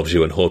 Waffles loves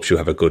you and hopes you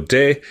have a good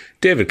day,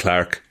 David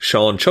Clark,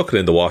 Sean Chuck It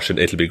in the Wash and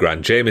It'll Be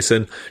Grand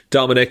Jameson,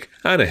 Dominic,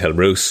 Anna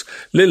Helmroos,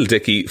 Lil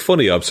Dicky,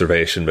 Funny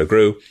Observation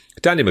McGrew,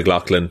 Danny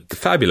McLaughlin, The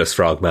Fabulous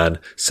Frogman,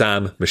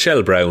 Sam,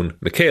 Michelle Brown,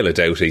 Michaela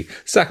Doughty,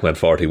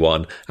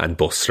 Zachman41 and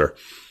Buster.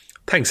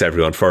 Thanks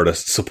everyone for the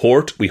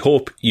support. We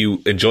hope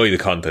you enjoy the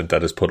content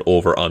that is put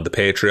over on the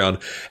Patreon.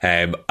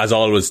 As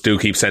always, do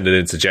keep sending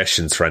in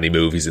suggestions for any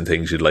movies and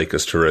things you'd like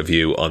us to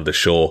review on the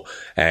show.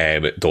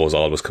 Those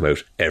always come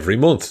out every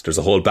month. There's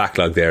a whole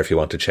backlog there if you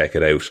want to check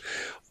it out.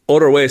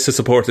 Other ways to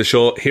support the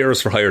show,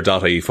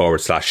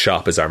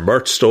 heroesforhire.ie/shop is our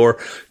merch store.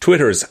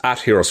 Twitter is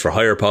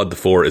 @heroesforhirepod, the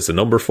 4 is the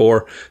number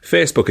 4.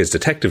 Facebook is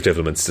Detective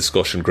Divilment's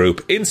discussion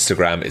group.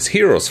 Instagram is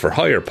Heroes for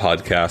Hire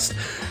podcast.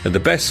 And the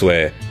best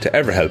way to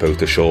ever help out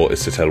the show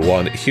is to tell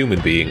one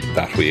human being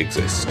that we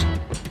exist.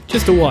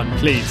 Just a one,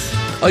 please.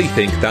 I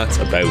think that's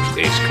about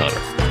it,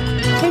 Connor.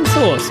 Thanks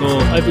so. So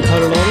I've been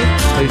Connor Lawler.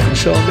 I've been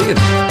Sean Bean.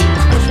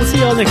 We'll see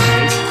you all next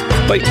week.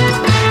 Bye.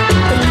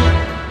 Bye.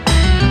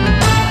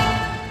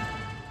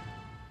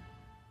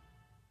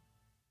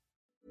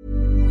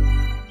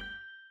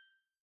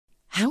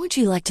 How would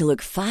you like to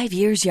look 5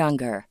 years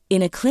younger?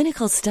 In a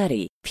clinical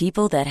study,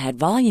 people that had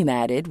volume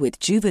added with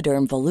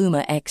Juvederm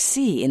Voluma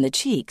XC in the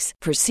cheeks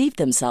perceived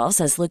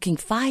themselves as looking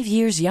 5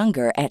 years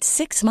younger at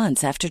 6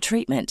 months after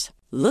treatment.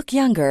 Look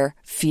younger,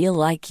 feel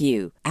like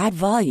you. Add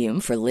volume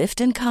for lift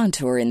and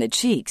contour in the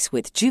cheeks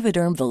with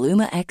Juvederm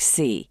Voluma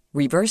XC.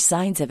 Reverse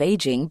signs of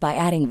aging by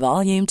adding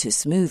volume to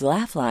smooth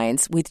laugh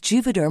lines with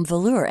Juvederm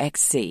Volure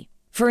XC.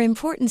 For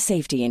important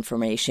safety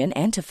information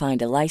and to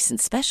find a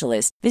licensed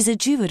specialist, visit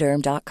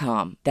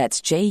Juvederm.com. That's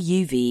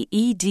JUVEDERM.com.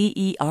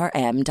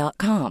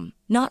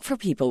 Not for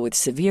people with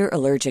severe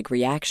allergic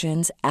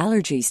reactions,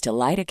 allergies to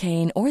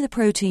lidocaine, or the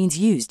proteins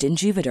used in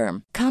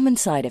Juvederm. Common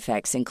side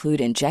effects include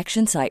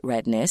injection site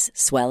redness,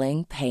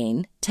 swelling,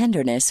 pain,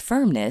 tenderness,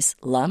 firmness,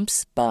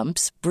 lumps,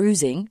 bumps,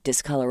 bruising,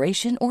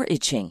 discoloration, or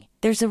itching.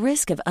 There's a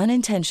risk of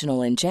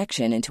unintentional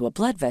injection into a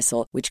blood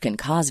vessel, which can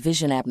cause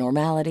vision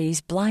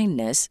abnormalities,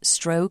 blindness,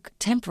 stroke,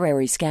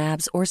 temporary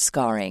scabs, or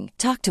scarring.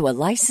 Talk to a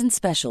licensed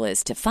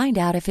specialist to find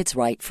out if it's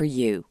right for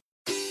you.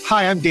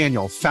 Hi, I'm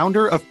Daniel,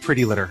 founder of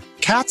Pretty Litter.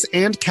 Cats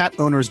and cat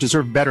owners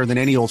deserve better than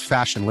any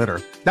old-fashioned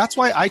litter. That's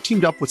why I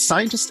teamed up with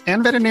scientists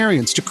and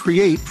veterinarians to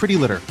create Pretty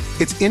Litter.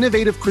 Its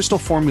innovative crystal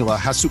formula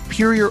has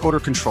superior odor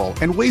control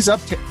and weighs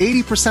up to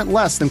 80%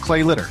 less than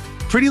clay litter.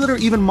 Pretty Litter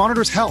even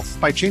monitors health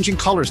by changing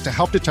colors to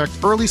help detect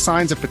early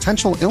signs of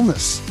potential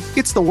illness.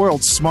 It's the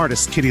world's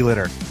smartest kitty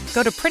litter.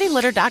 Go to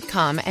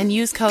prettylitter.com and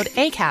use code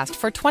ACAST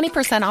for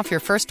 20% off your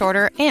first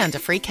order and a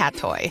free cat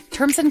toy.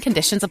 Terms and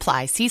conditions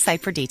apply. See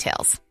site for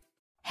details.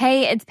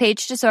 Hey, it's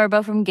Paige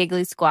DeSorbo from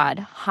Giggly Squad.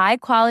 High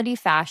quality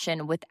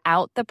fashion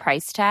without the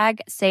price tag.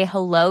 Say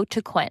hello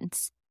to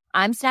Quince.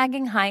 I'm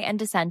snagging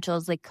high-end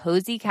essentials like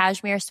cozy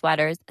cashmere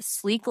sweaters,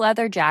 sleek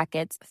leather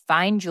jackets,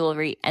 fine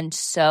jewelry, and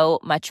so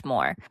much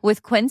more.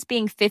 With Quince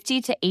being 50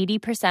 to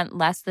 80%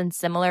 less than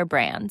similar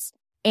brands.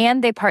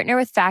 And they partner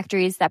with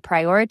factories that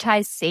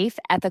prioritize safe,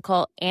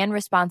 ethical, and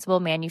responsible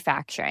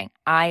manufacturing.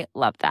 I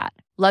love that.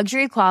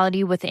 Luxury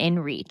quality within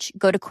reach.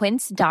 Go to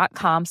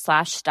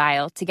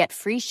quince.com/style to get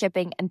free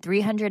shipping and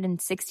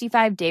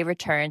 365-day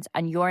returns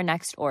on your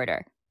next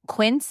order.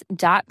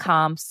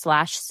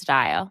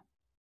 Quince.com/style.